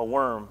is a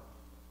worm.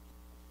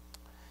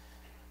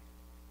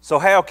 So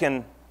how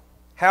can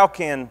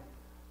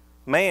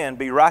man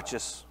be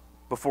righteous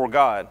before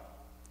God?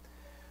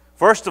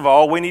 First of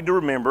all, we need to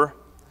remember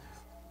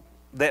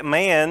that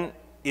man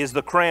is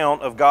the crown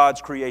of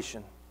God's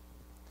creation.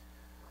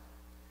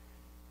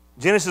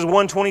 Genesis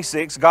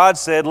 1:26, God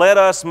said, let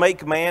us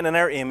make man in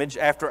our image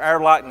after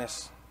our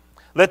likeness.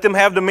 Let them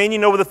have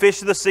dominion over the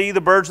fish of the sea,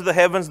 the birds of the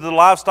heavens, the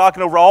livestock,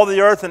 and over all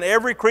the earth, and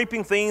every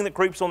creeping thing that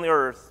creeps on the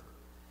earth.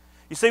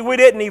 You see, we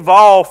didn't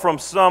evolve from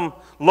some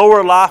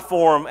lower life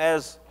form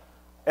as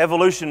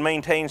evolution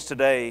maintains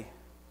today.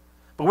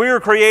 But we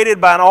were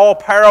created by an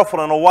all-powerful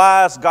and a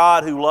wise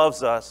God who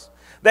loves us.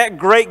 That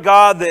great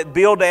God that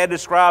Bildad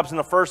describes in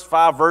the first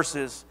 5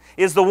 verses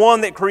is the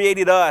one that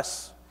created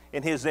us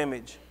in His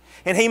image.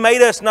 And He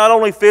made us not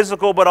only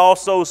physical but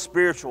also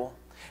spiritual.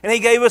 And He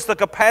gave us the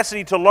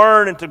capacity to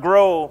learn and to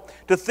grow,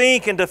 to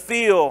think and to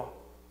feel,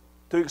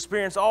 to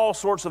experience all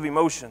sorts of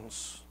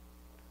emotions.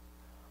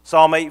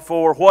 Psalm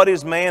 8:4, what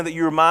is man that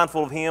you are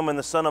mindful of him, and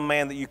the Son of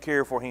Man that you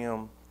care for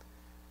him?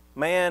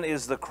 Man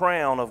is the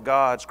crown of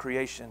God's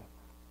creation.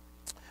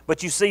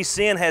 But you see,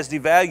 sin has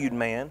devalued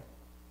man.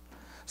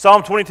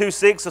 Psalm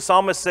 22:6, the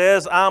psalmist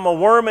says, I am a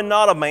worm and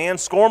not a man,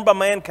 scorned by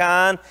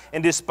mankind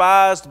and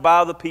despised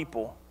by the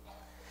people.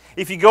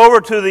 If you go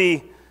over to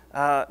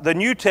the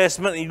New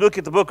Testament and you look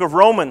at the book of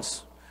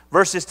Romans,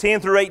 verses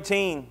 10 through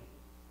 18,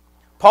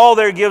 Paul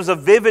there gives a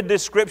vivid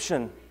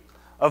description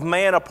of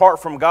man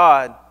apart from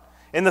God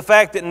and the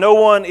fact that no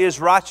one is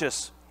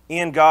righteous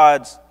in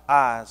God's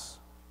eyes.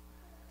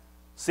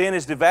 Sin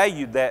has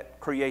devalued that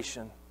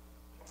creation.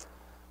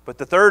 But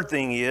the third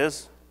thing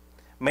is,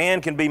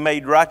 man can be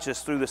made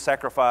righteous through the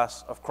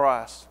sacrifice of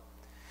Christ.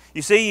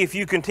 You see, if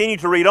you continue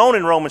to read on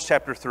in Romans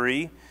chapter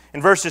 3,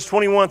 in verses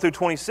 21 through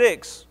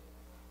 26,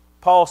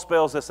 Paul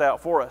spells this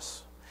out for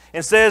us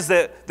and says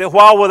that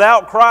while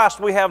without Christ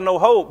we have no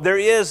hope, there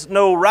is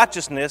no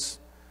righteousness,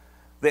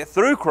 that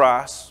through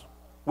Christ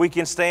we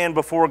can stand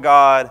before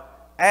God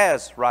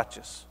as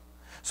righteous.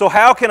 So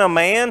how can a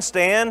man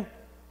stand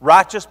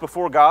righteous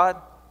before God?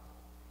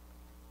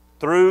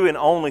 Through and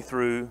only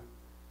through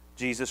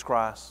Jesus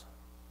Christ.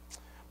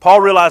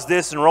 Paul realized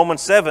this in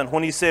Romans 7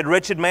 when he said,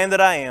 wretched man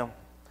that I am,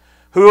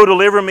 who will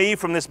deliver me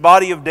from this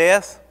body of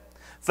death?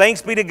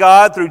 Thanks be to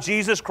God through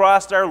Jesus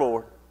Christ our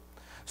Lord.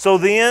 So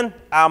then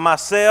I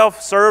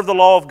myself serve the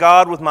law of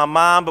God with my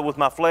mind, but with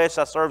my flesh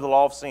I serve the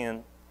law of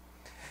sin.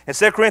 In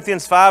 2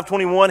 Corinthians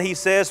 5:21 he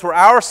says, for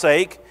our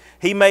sake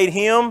he made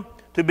him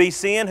to be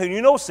sin who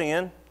knew no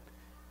sin,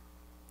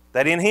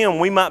 that in him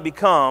we might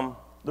become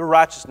the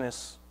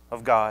righteousness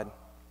of God.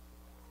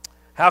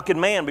 How can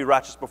man be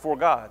righteous before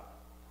God?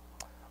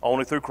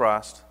 Only through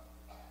Christ.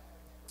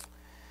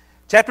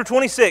 Chapter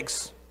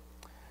 26.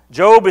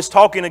 Job is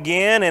talking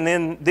again, and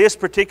in this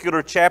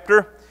particular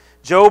chapter,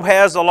 Job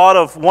has a lot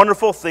of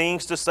wonderful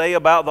things to say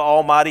about the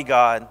Almighty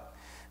God.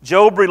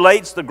 Job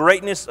relates the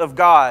greatness of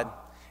God,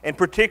 and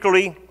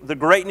particularly the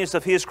greatness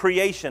of His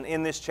creation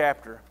in this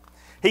chapter.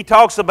 He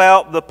talks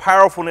about the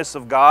powerfulness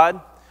of God,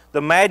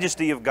 the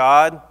majesty of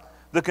God,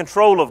 the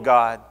control of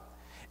God.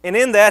 And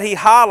in that, he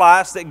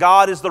highlights that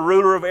God is the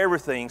ruler of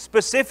everything.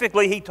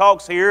 Specifically, he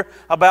talks here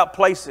about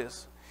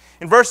places.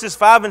 In verses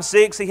 5 and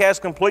 6, he has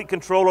complete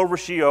control over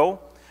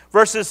Sheol.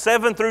 Verses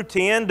 7 through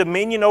 10,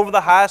 dominion over the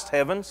highest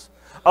heavens.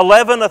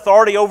 11,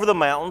 authority over the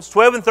mountains.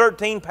 12 and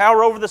 13,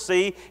 power over the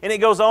sea. And it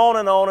goes on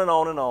and on and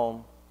on and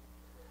on.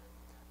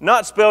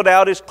 Not spelled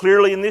out as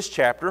clearly in this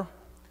chapter,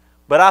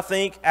 but I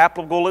think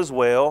applicable as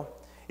well,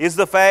 is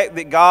the fact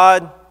that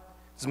God's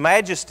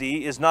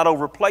majesty is not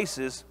over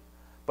places,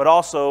 but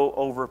also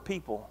over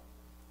people.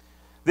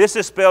 This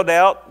is spelled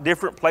out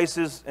different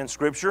places in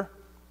Scripture.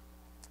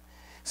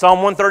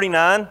 Psalm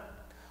 139,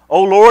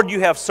 O Lord, you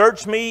have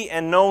searched me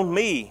and known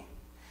me.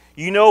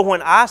 You know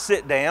when I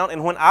sit down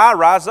and when I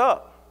rise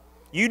up.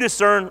 You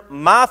discern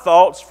my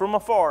thoughts from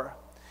afar.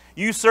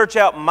 You search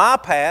out my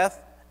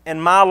path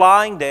and my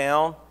lying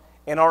down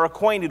and are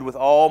acquainted with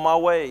all my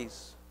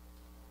ways.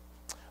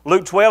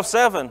 Luke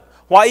 12:7,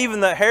 why even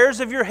the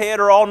hairs of your head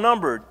are all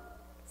numbered.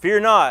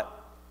 Fear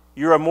not,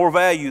 you are of more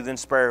value than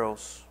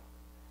sparrows.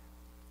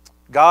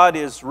 God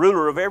is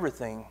ruler of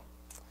everything.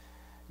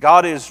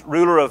 God is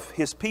ruler of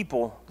His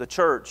people, the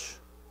church.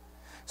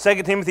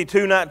 2 Timothy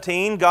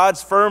 2:19,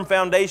 God's firm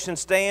foundation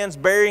stands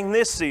bearing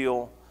this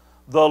seal,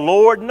 the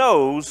Lord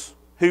knows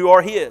who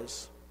are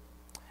His.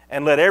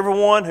 And let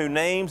everyone who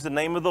names the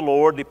name of the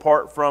Lord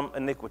depart from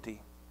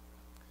iniquity.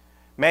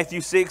 Matthew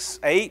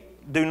 6:8,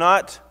 do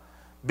not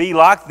be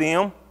like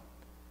them,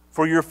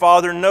 for your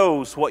Father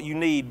knows what you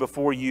need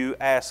before you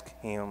ask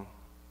Him.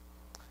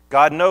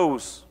 God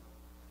knows.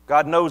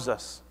 God knows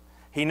us.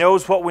 He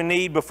knows what we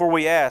need before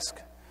we ask.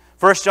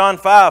 1 John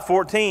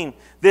 5:14,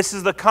 this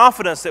is the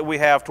confidence that we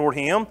have toward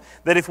Him,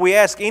 that if we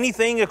ask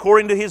anything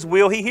according to His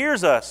will, He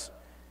hears us.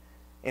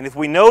 And if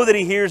we know that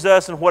He hears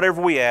us in whatever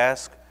we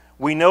ask,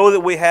 we know that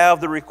we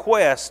have the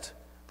request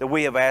that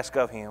we have asked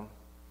of Him.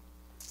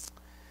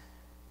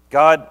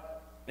 God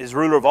is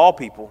ruler of all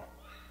people.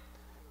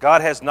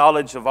 God has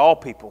knowledge of all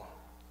people.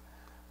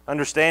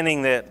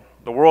 Understanding that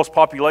the world's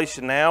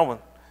population now,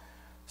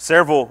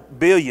 several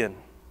billion.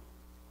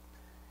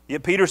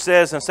 Yet Peter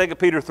says in 2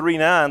 Peter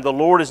 3:9, the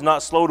Lord is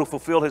not slow to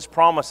fulfill His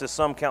promise, as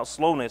some count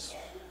slowness,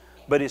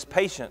 but is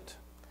patient,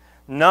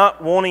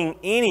 not wanting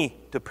any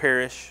to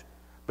perish,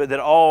 but that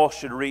all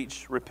should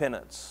reach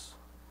repentance.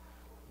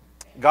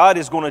 God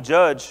is going to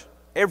judge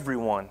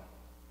everyone.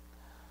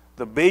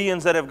 The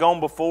billions that have gone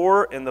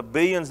before and the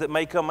billions that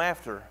may come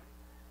after.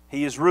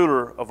 He is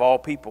ruler of all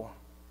people.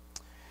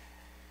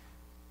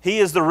 He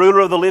is the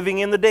ruler of the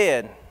living and the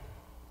dead.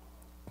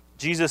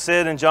 Jesus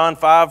said in John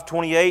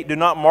 5:28, do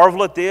not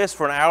marvel at this,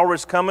 for an hour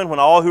is coming when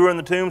all who are in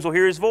the tombs will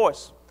hear His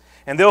voice.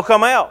 And they'll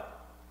come out.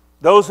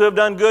 Those who have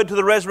done good to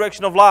the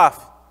resurrection of life.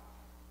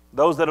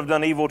 Those that have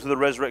done evil to the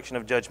resurrection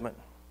of judgment.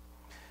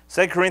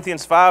 2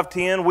 Corinthians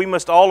 5:10, we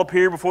must all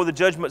appear before the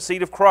judgment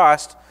seat of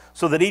Christ,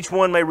 so that each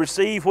one may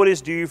receive what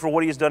is due for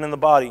what he has done in the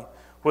body,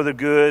 whether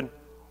good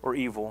or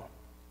evil.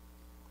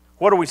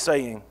 What are we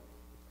saying?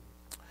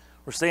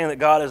 We're saying that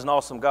God is an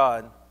awesome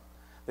God.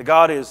 That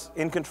God is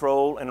in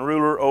control and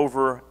ruler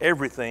over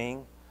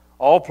everything,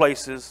 all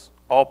places,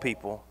 all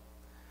people.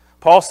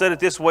 Paul said it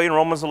this way in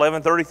Romans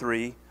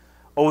 11:33,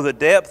 oh, the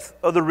depth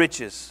of the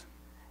riches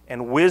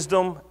and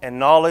wisdom and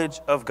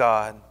knowledge of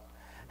God.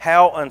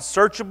 How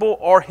unsearchable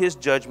are His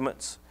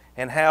judgments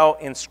and how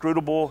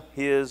inscrutable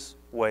His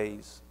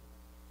ways.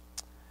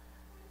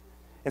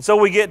 And so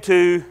we get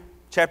to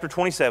chapter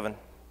 27,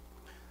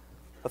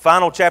 the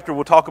final chapter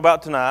we'll talk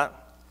about tonight.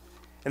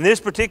 In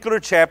this particular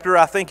chapter,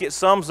 I think it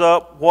sums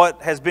up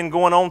what has been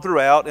going on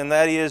throughout, and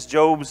that is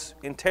Job's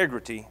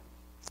integrity.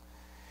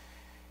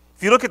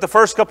 If you look at the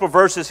first couple of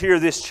verses here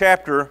of this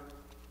chapter,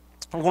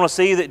 we're going to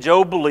see that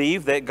Job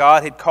believed that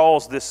God had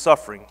caused this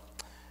suffering.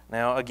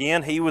 Now,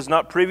 again, he was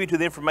not privy to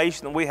the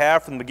information that we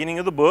have from the beginning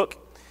of the book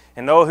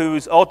and know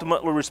who's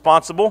ultimately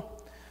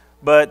responsible,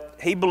 but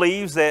he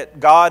believes that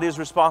God is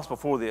responsible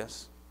for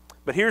this.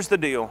 But here's the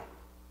deal.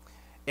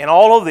 In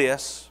all of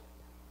this,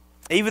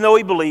 even though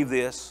he believed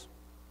this,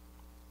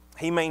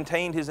 he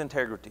maintained his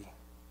integrity.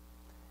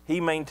 He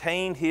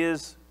maintained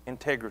his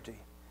integrity.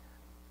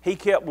 He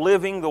kept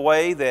living the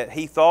way that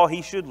he thought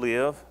he should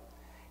live,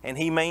 and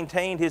he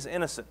maintained his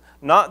innocence.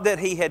 Not that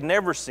he had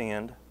never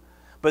sinned,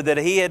 but that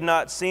he had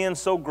not sinned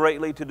so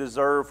greatly to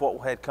deserve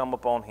what had come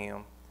upon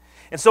him.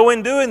 And so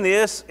in doing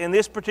this, in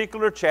this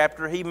particular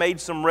chapter, he made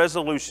some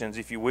resolutions,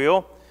 if you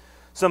will,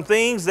 some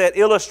things that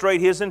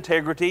illustrate his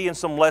integrity and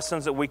some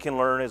lessons that we can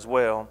learn as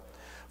well.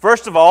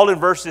 First of all, in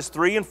verses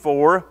 3 and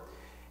 4,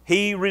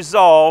 he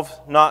resolved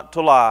not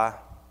to lie.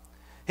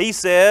 He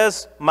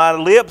says, my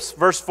lips,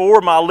 verse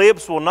 4, my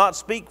lips will not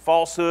speak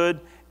falsehood,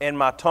 and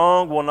my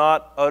tongue will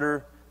not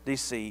utter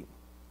deceit.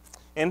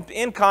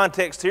 In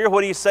context here,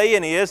 what he's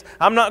saying is,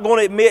 I'm not going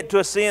to admit to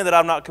a sin that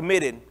I've not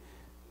committed.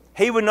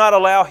 He would not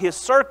allow his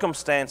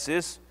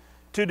circumstances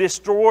to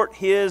distort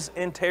his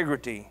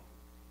integrity.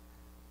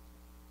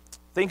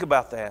 Think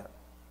about that.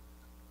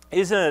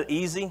 Isn't it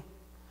easy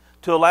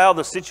to allow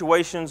the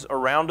situations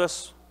around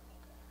us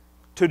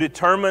to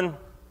determine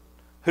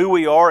who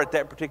we are at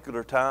that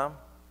particular time?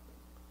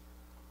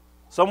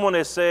 Someone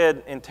has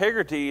said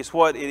integrity is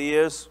what it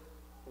is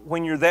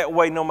when you're that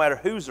way no matter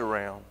who's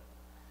around.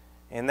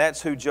 And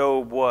that's who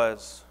Job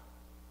was.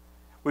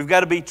 We've got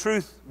to be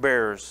truth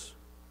bearers.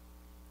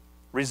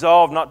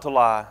 Resolve not to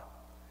lie.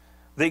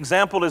 The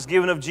example is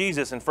given of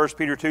Jesus in 1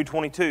 Peter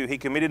 2:22. He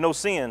committed no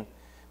sin,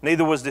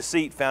 neither was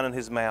deceit found in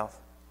his mouth.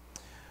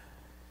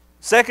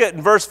 Second,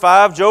 in verse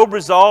 5, Job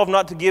resolved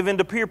not to give in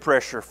to peer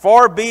pressure.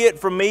 Far be it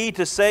from me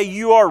to say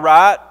you are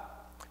right.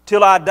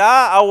 Till I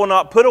die, I will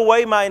not put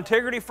away my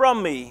integrity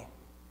from me.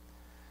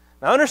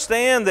 Now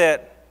understand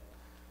that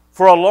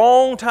for a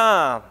long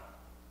time,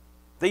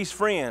 these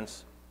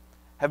friends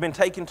have been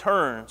taking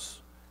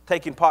turns,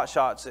 taking pot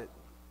shots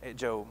at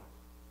Job.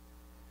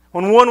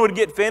 When one would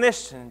get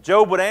finished and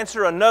Job would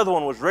answer, another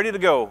one was ready to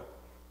go,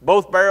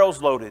 both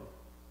barrels loaded,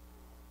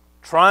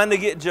 trying to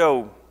get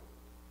Job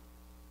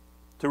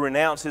to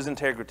renounce his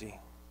integrity.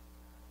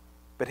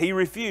 But he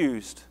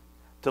refused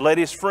to let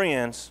his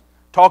friends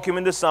talk him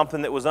into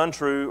something that was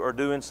untrue or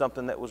doing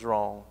something that was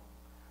wrong.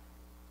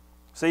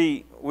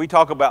 See, we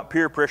talk about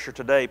peer pressure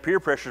today. Peer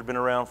pressure has been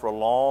around for a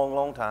long,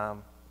 long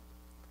time.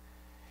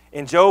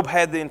 And Job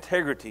had the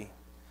integrity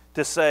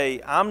to say,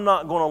 I'm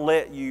not going to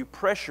let you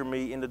pressure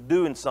me into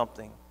doing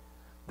something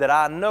that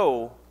I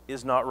know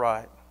is not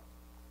right.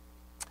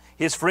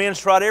 His friends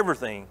tried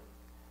everything,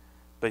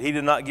 but he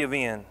did not give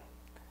in.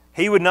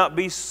 He would not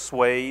be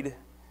swayed,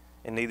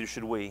 and neither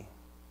should we.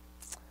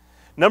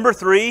 Number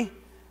 3,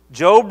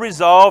 Job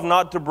resolved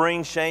not to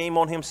bring shame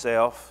on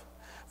himself.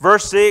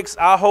 Verse 6,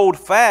 I hold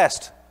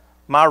fast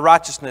my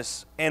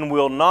righteousness and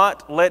will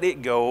not let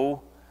it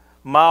go.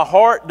 My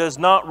heart does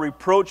not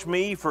reproach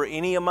me for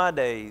any of my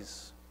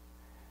days.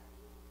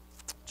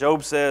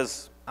 Job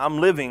says, I'm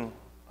living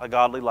a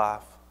godly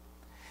life.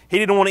 He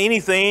didn't want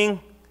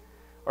anything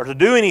or to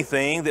do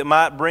anything that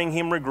might bring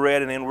him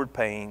regret and inward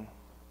pain.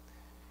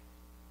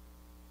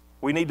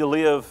 We need to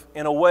live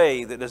in a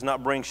way that does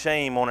not bring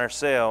shame on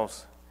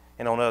ourselves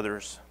and on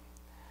others.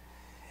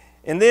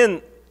 And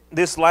then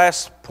this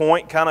last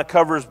point kind of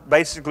covers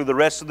basically the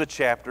rest of the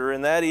chapter,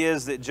 and that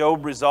is that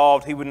Job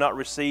resolved he would not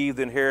receive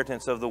the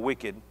inheritance of the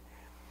wicked.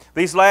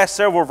 These last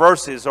several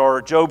verses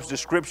are Job's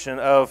description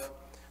of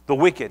the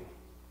wicked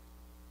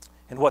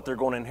and what they're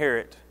going to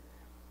inherit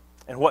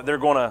and what they're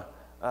going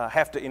to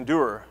have to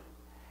endure.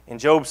 And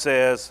Job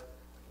says,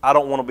 I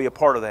don't want to be a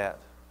part of that.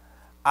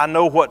 I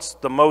know what's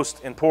the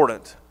most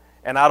important,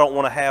 and I don't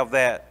want to have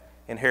that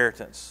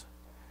inheritance.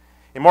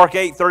 In Mark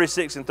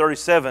 8:36 and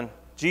 37,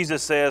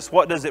 Jesus says,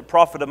 what does it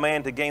profit a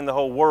man to gain the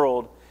whole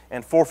world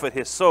and forfeit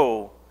his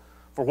soul?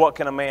 For what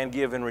can a man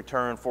give in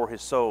return for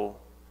his soul?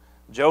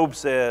 Job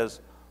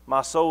says,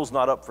 my soul's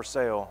not up for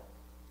sale.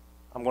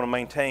 I'm going to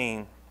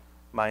maintain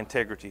my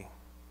integrity.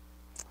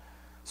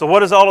 So what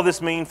does all of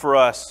this mean for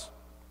us?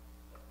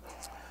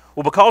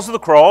 Well, because of the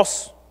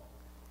cross,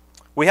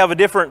 we have a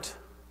different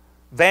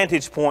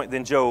vantage point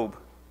than Job.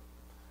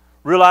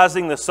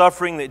 Realizing the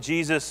suffering that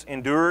Jesus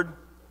endured,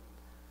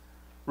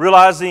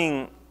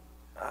 realizing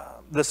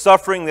the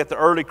suffering that the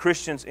early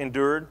Christians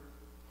endured.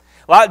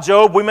 Like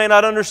Job, we may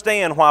not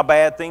understand why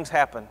bad things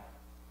happen.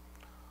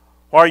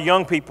 Why are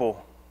young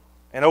people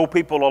and old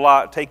people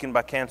alike taken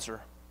by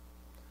cancer?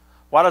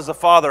 Why does a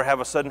father have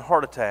a sudden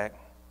heart attack?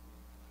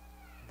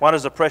 Why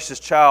does a precious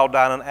child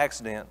die in an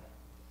accident?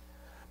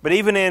 But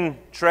even in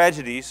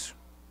tragedies,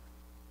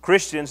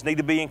 Christians need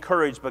to be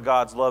encouraged by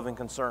God's love and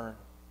concern.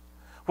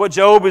 What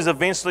Job is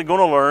eventually going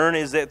to learn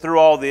is that through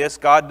all this,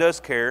 God does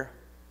care,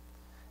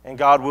 and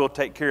God will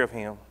take care of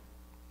him.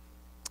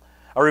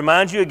 I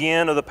remind you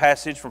again of the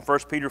passage from 1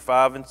 Peter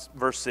 5 and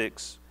verse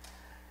 6.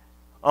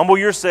 Humble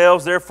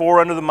yourselves,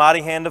 therefore, under the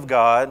mighty hand of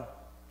God,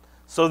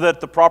 so that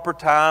at the proper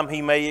time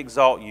he may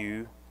exalt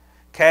you,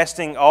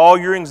 casting all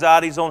your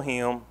anxieties on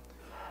him,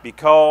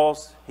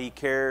 because he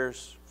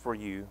cares for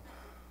you.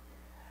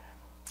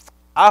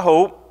 I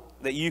hope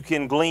that you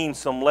can glean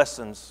some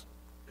lessons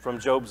from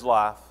Job's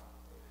life.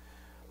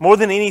 More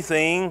than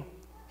anything,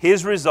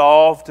 his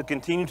resolve to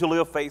continue to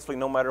live faithfully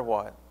no matter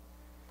what.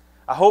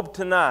 I hope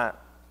tonight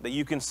that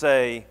you can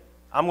say,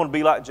 I'm going to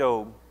be like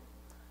Job.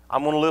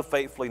 I'm going to live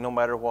faithfully no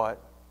matter what.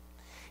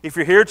 If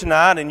you're here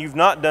tonight and you've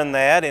not done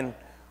that and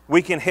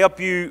we can help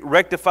you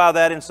rectify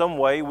that in some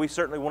way, we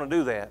certainly want to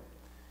do that.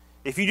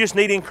 If you just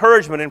need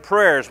encouragement and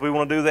prayers, we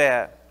want to do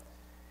that.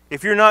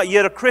 If you're not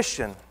yet a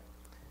Christian,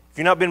 if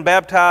you've not been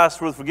baptized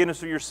for the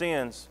forgiveness of your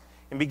sins,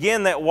 and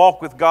begin that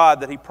walk with God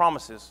that He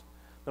promises,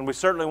 then we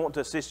certainly want to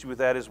assist you with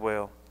that as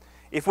well.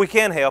 If we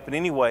can help in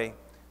any way,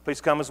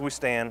 please come as we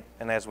stand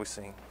and as we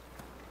sing.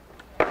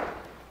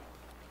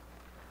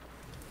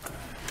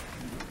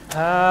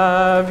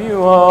 Have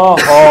you a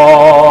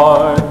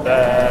heart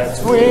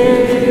that's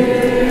weary?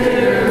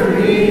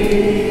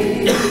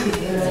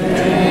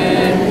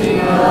 Standing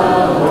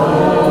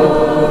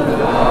alone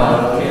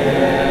of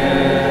care?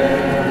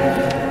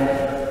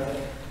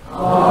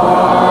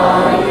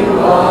 Are you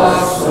a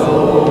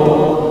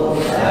soul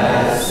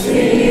that's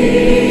seeking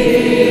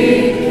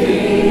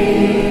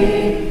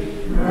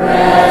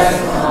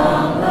rest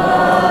from the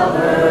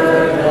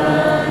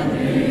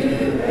burden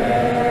you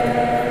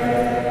bear?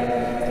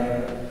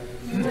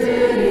 Do you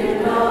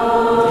know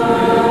my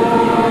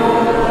Jesus? Do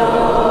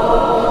you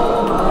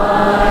know my friend?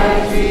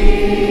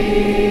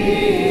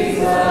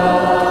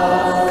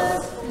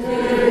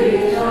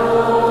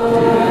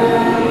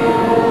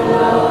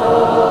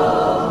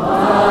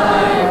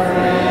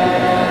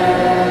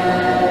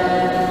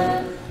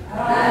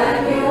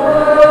 Have you heard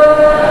He loves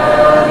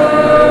you, and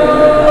that He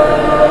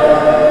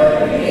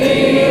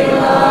will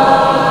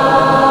abide till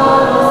the end?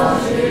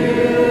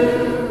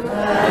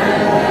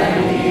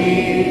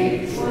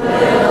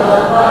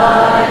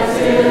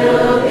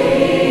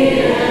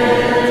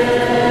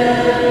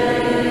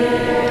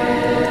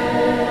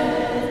 Where is your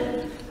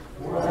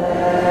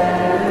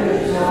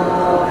heart? Go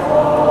pilgrim.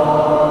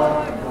 What does your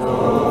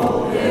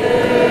life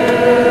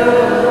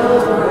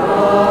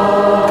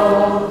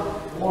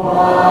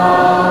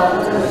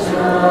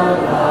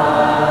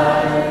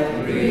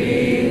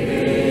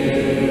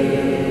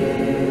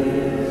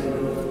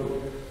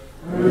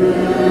reveal? Who is your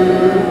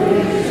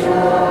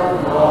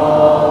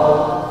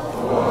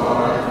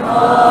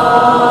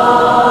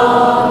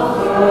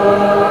call for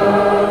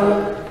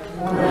comfort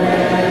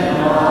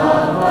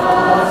when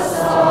of the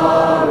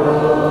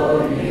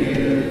sorrow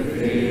you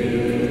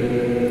feel?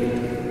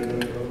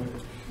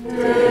 Do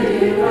you know my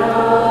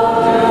Jesus?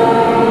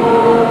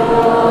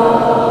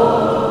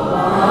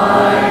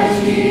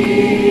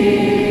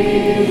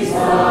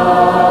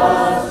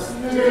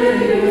 Do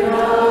you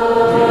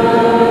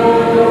know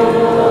my friend?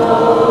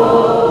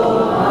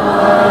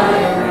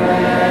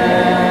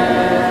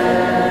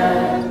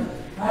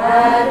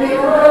 Have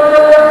you heard He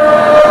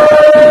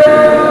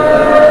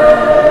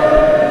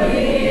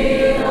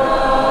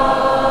loves you,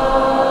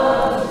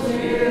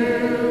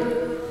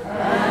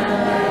 and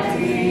that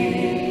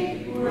He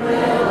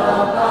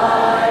will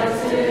abide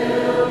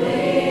till the end?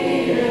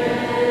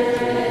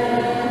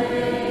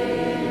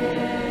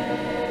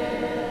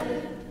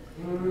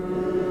 Prove your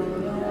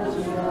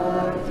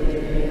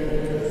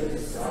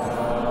gifts of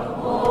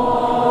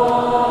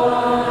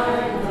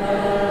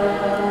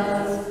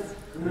blindness.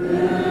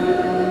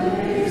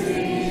 Bruise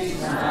each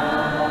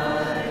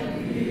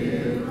time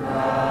you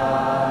cry.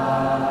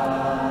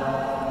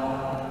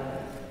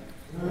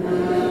 Who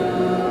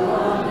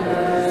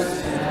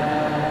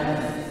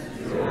understands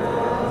your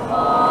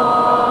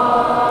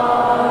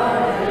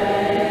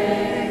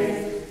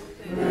heartaches?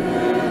 Who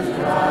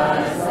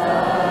dries the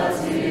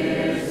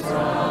tears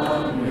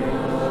from your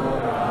eyes?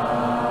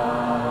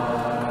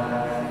 Do you know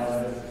my Jesus?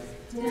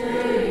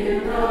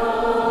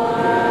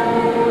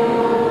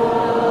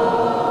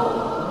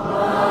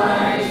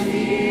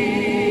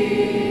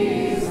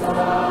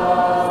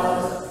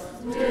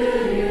 Do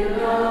you know my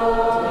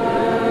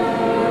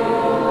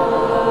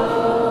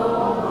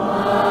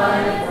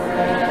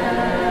friend?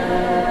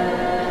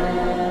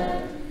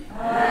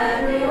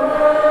 Have you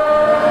heard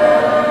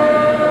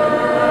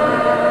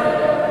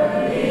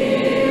He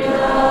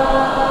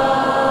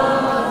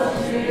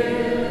loves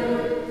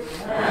you,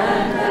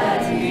 and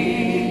that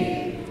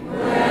He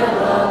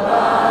will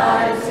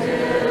abide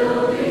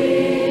till the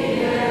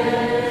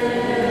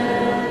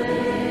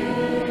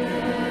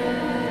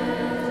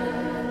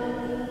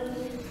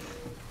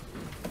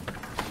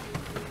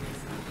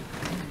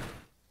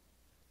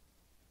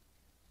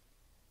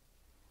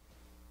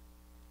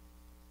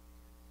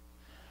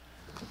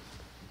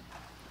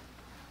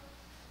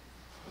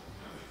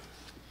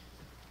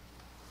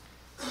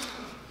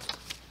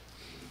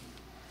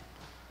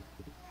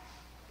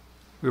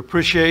We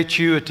appreciate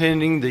you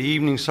attending the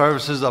evening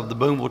services of the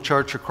Boonville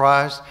Church of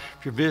Christ.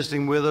 If you're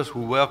visiting with us,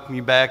 we welcome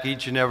you back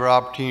each and every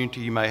opportunity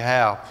you may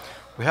have.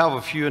 We have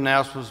a few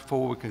announcements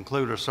before we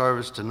conclude our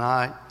service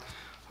tonight.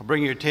 I'll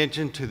bring your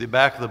attention to the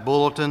back of the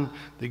bulletin.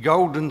 The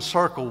Golden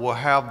Circle will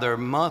have their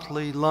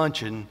monthly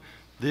luncheon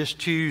this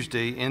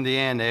Tuesday in the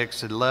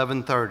annex at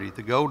 11:30.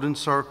 The Golden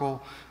Circle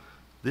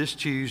this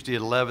Tuesday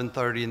at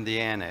 11:30 in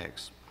the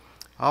annex.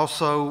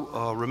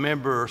 Also,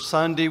 remember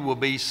Sunday will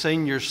be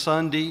Senior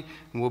Sunday,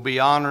 and we'll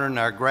be honoring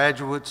our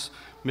graduates,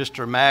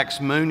 Mr.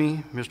 Max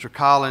Mooney, Mr.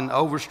 Colin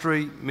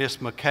Overstreet, Miss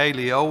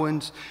McKaylee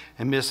Owens,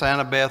 and Miss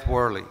Annabeth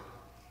Worley.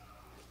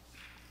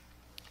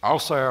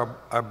 Also,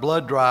 our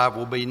blood drive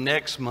will be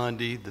next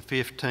Monday, the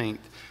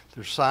 15th.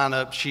 There's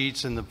sign-up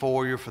sheets in the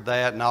foyer for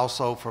that, and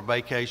also for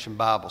Vacation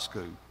Bible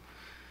School.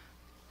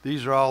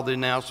 These are all the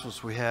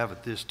announcements we have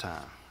at this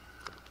time.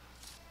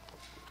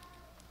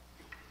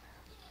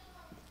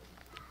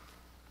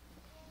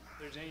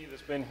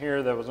 been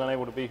here that was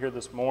unable to be here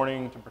this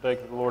morning to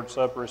partake of the Lord's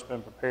Supper, it's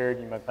been prepared.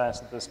 You may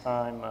pass it this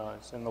time.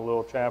 It's in the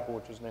little chapel,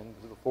 which is in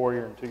the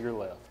foyer and to your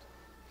left.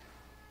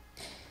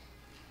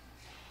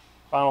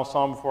 Final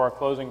psalm before our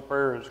closing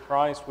prayer is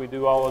Christ, we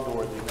do all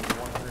adore thee. Number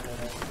 108.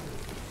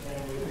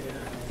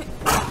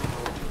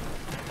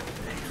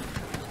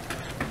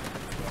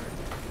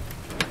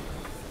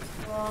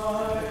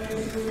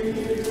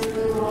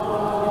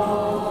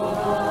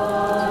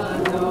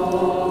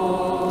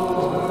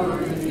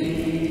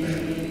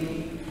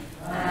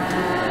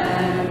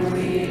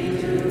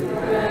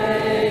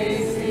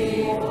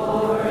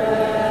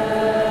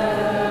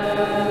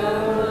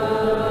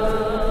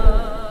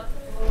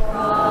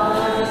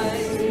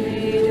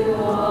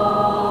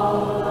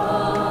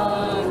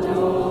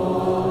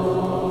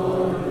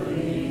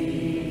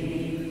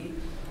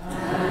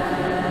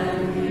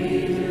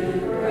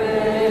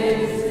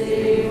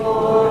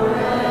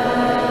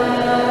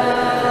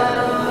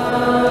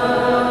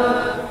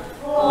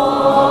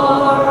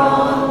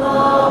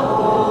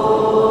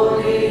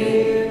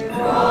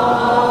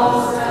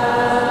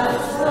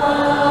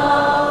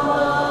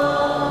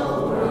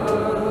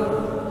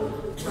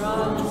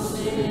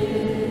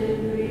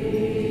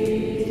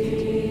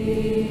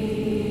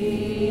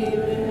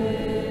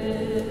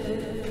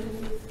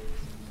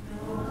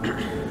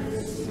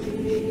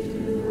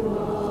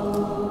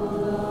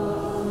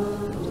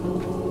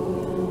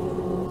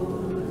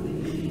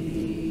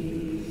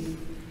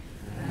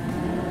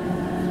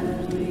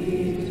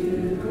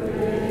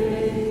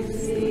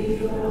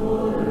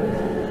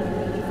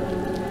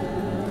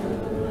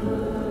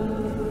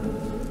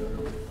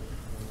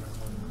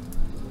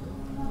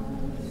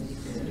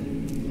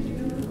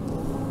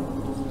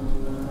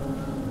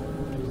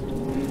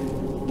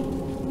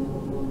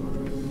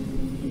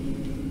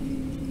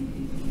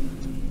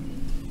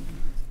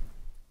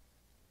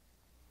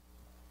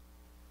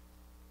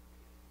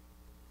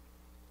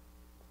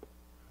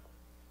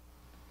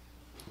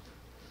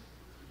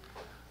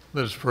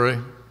 Let us pray.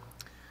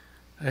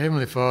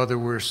 Heavenly Father,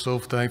 we're so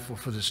thankful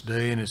for this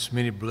day and its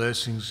many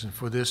blessings and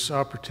for this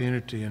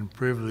opportunity and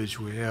privilege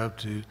we have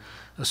to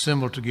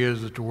assemble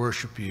together to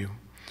worship you.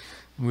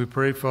 And we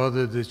pray,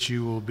 Father, that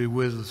you will be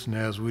with us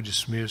now as we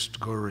dismiss to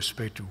go our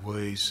respective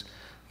ways.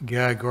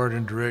 Guide, guard,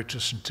 and direct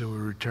us until we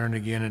return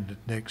again in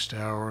the next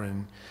hour,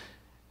 and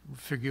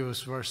forgive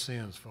us of our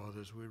sins, Father,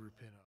 as we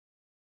repent.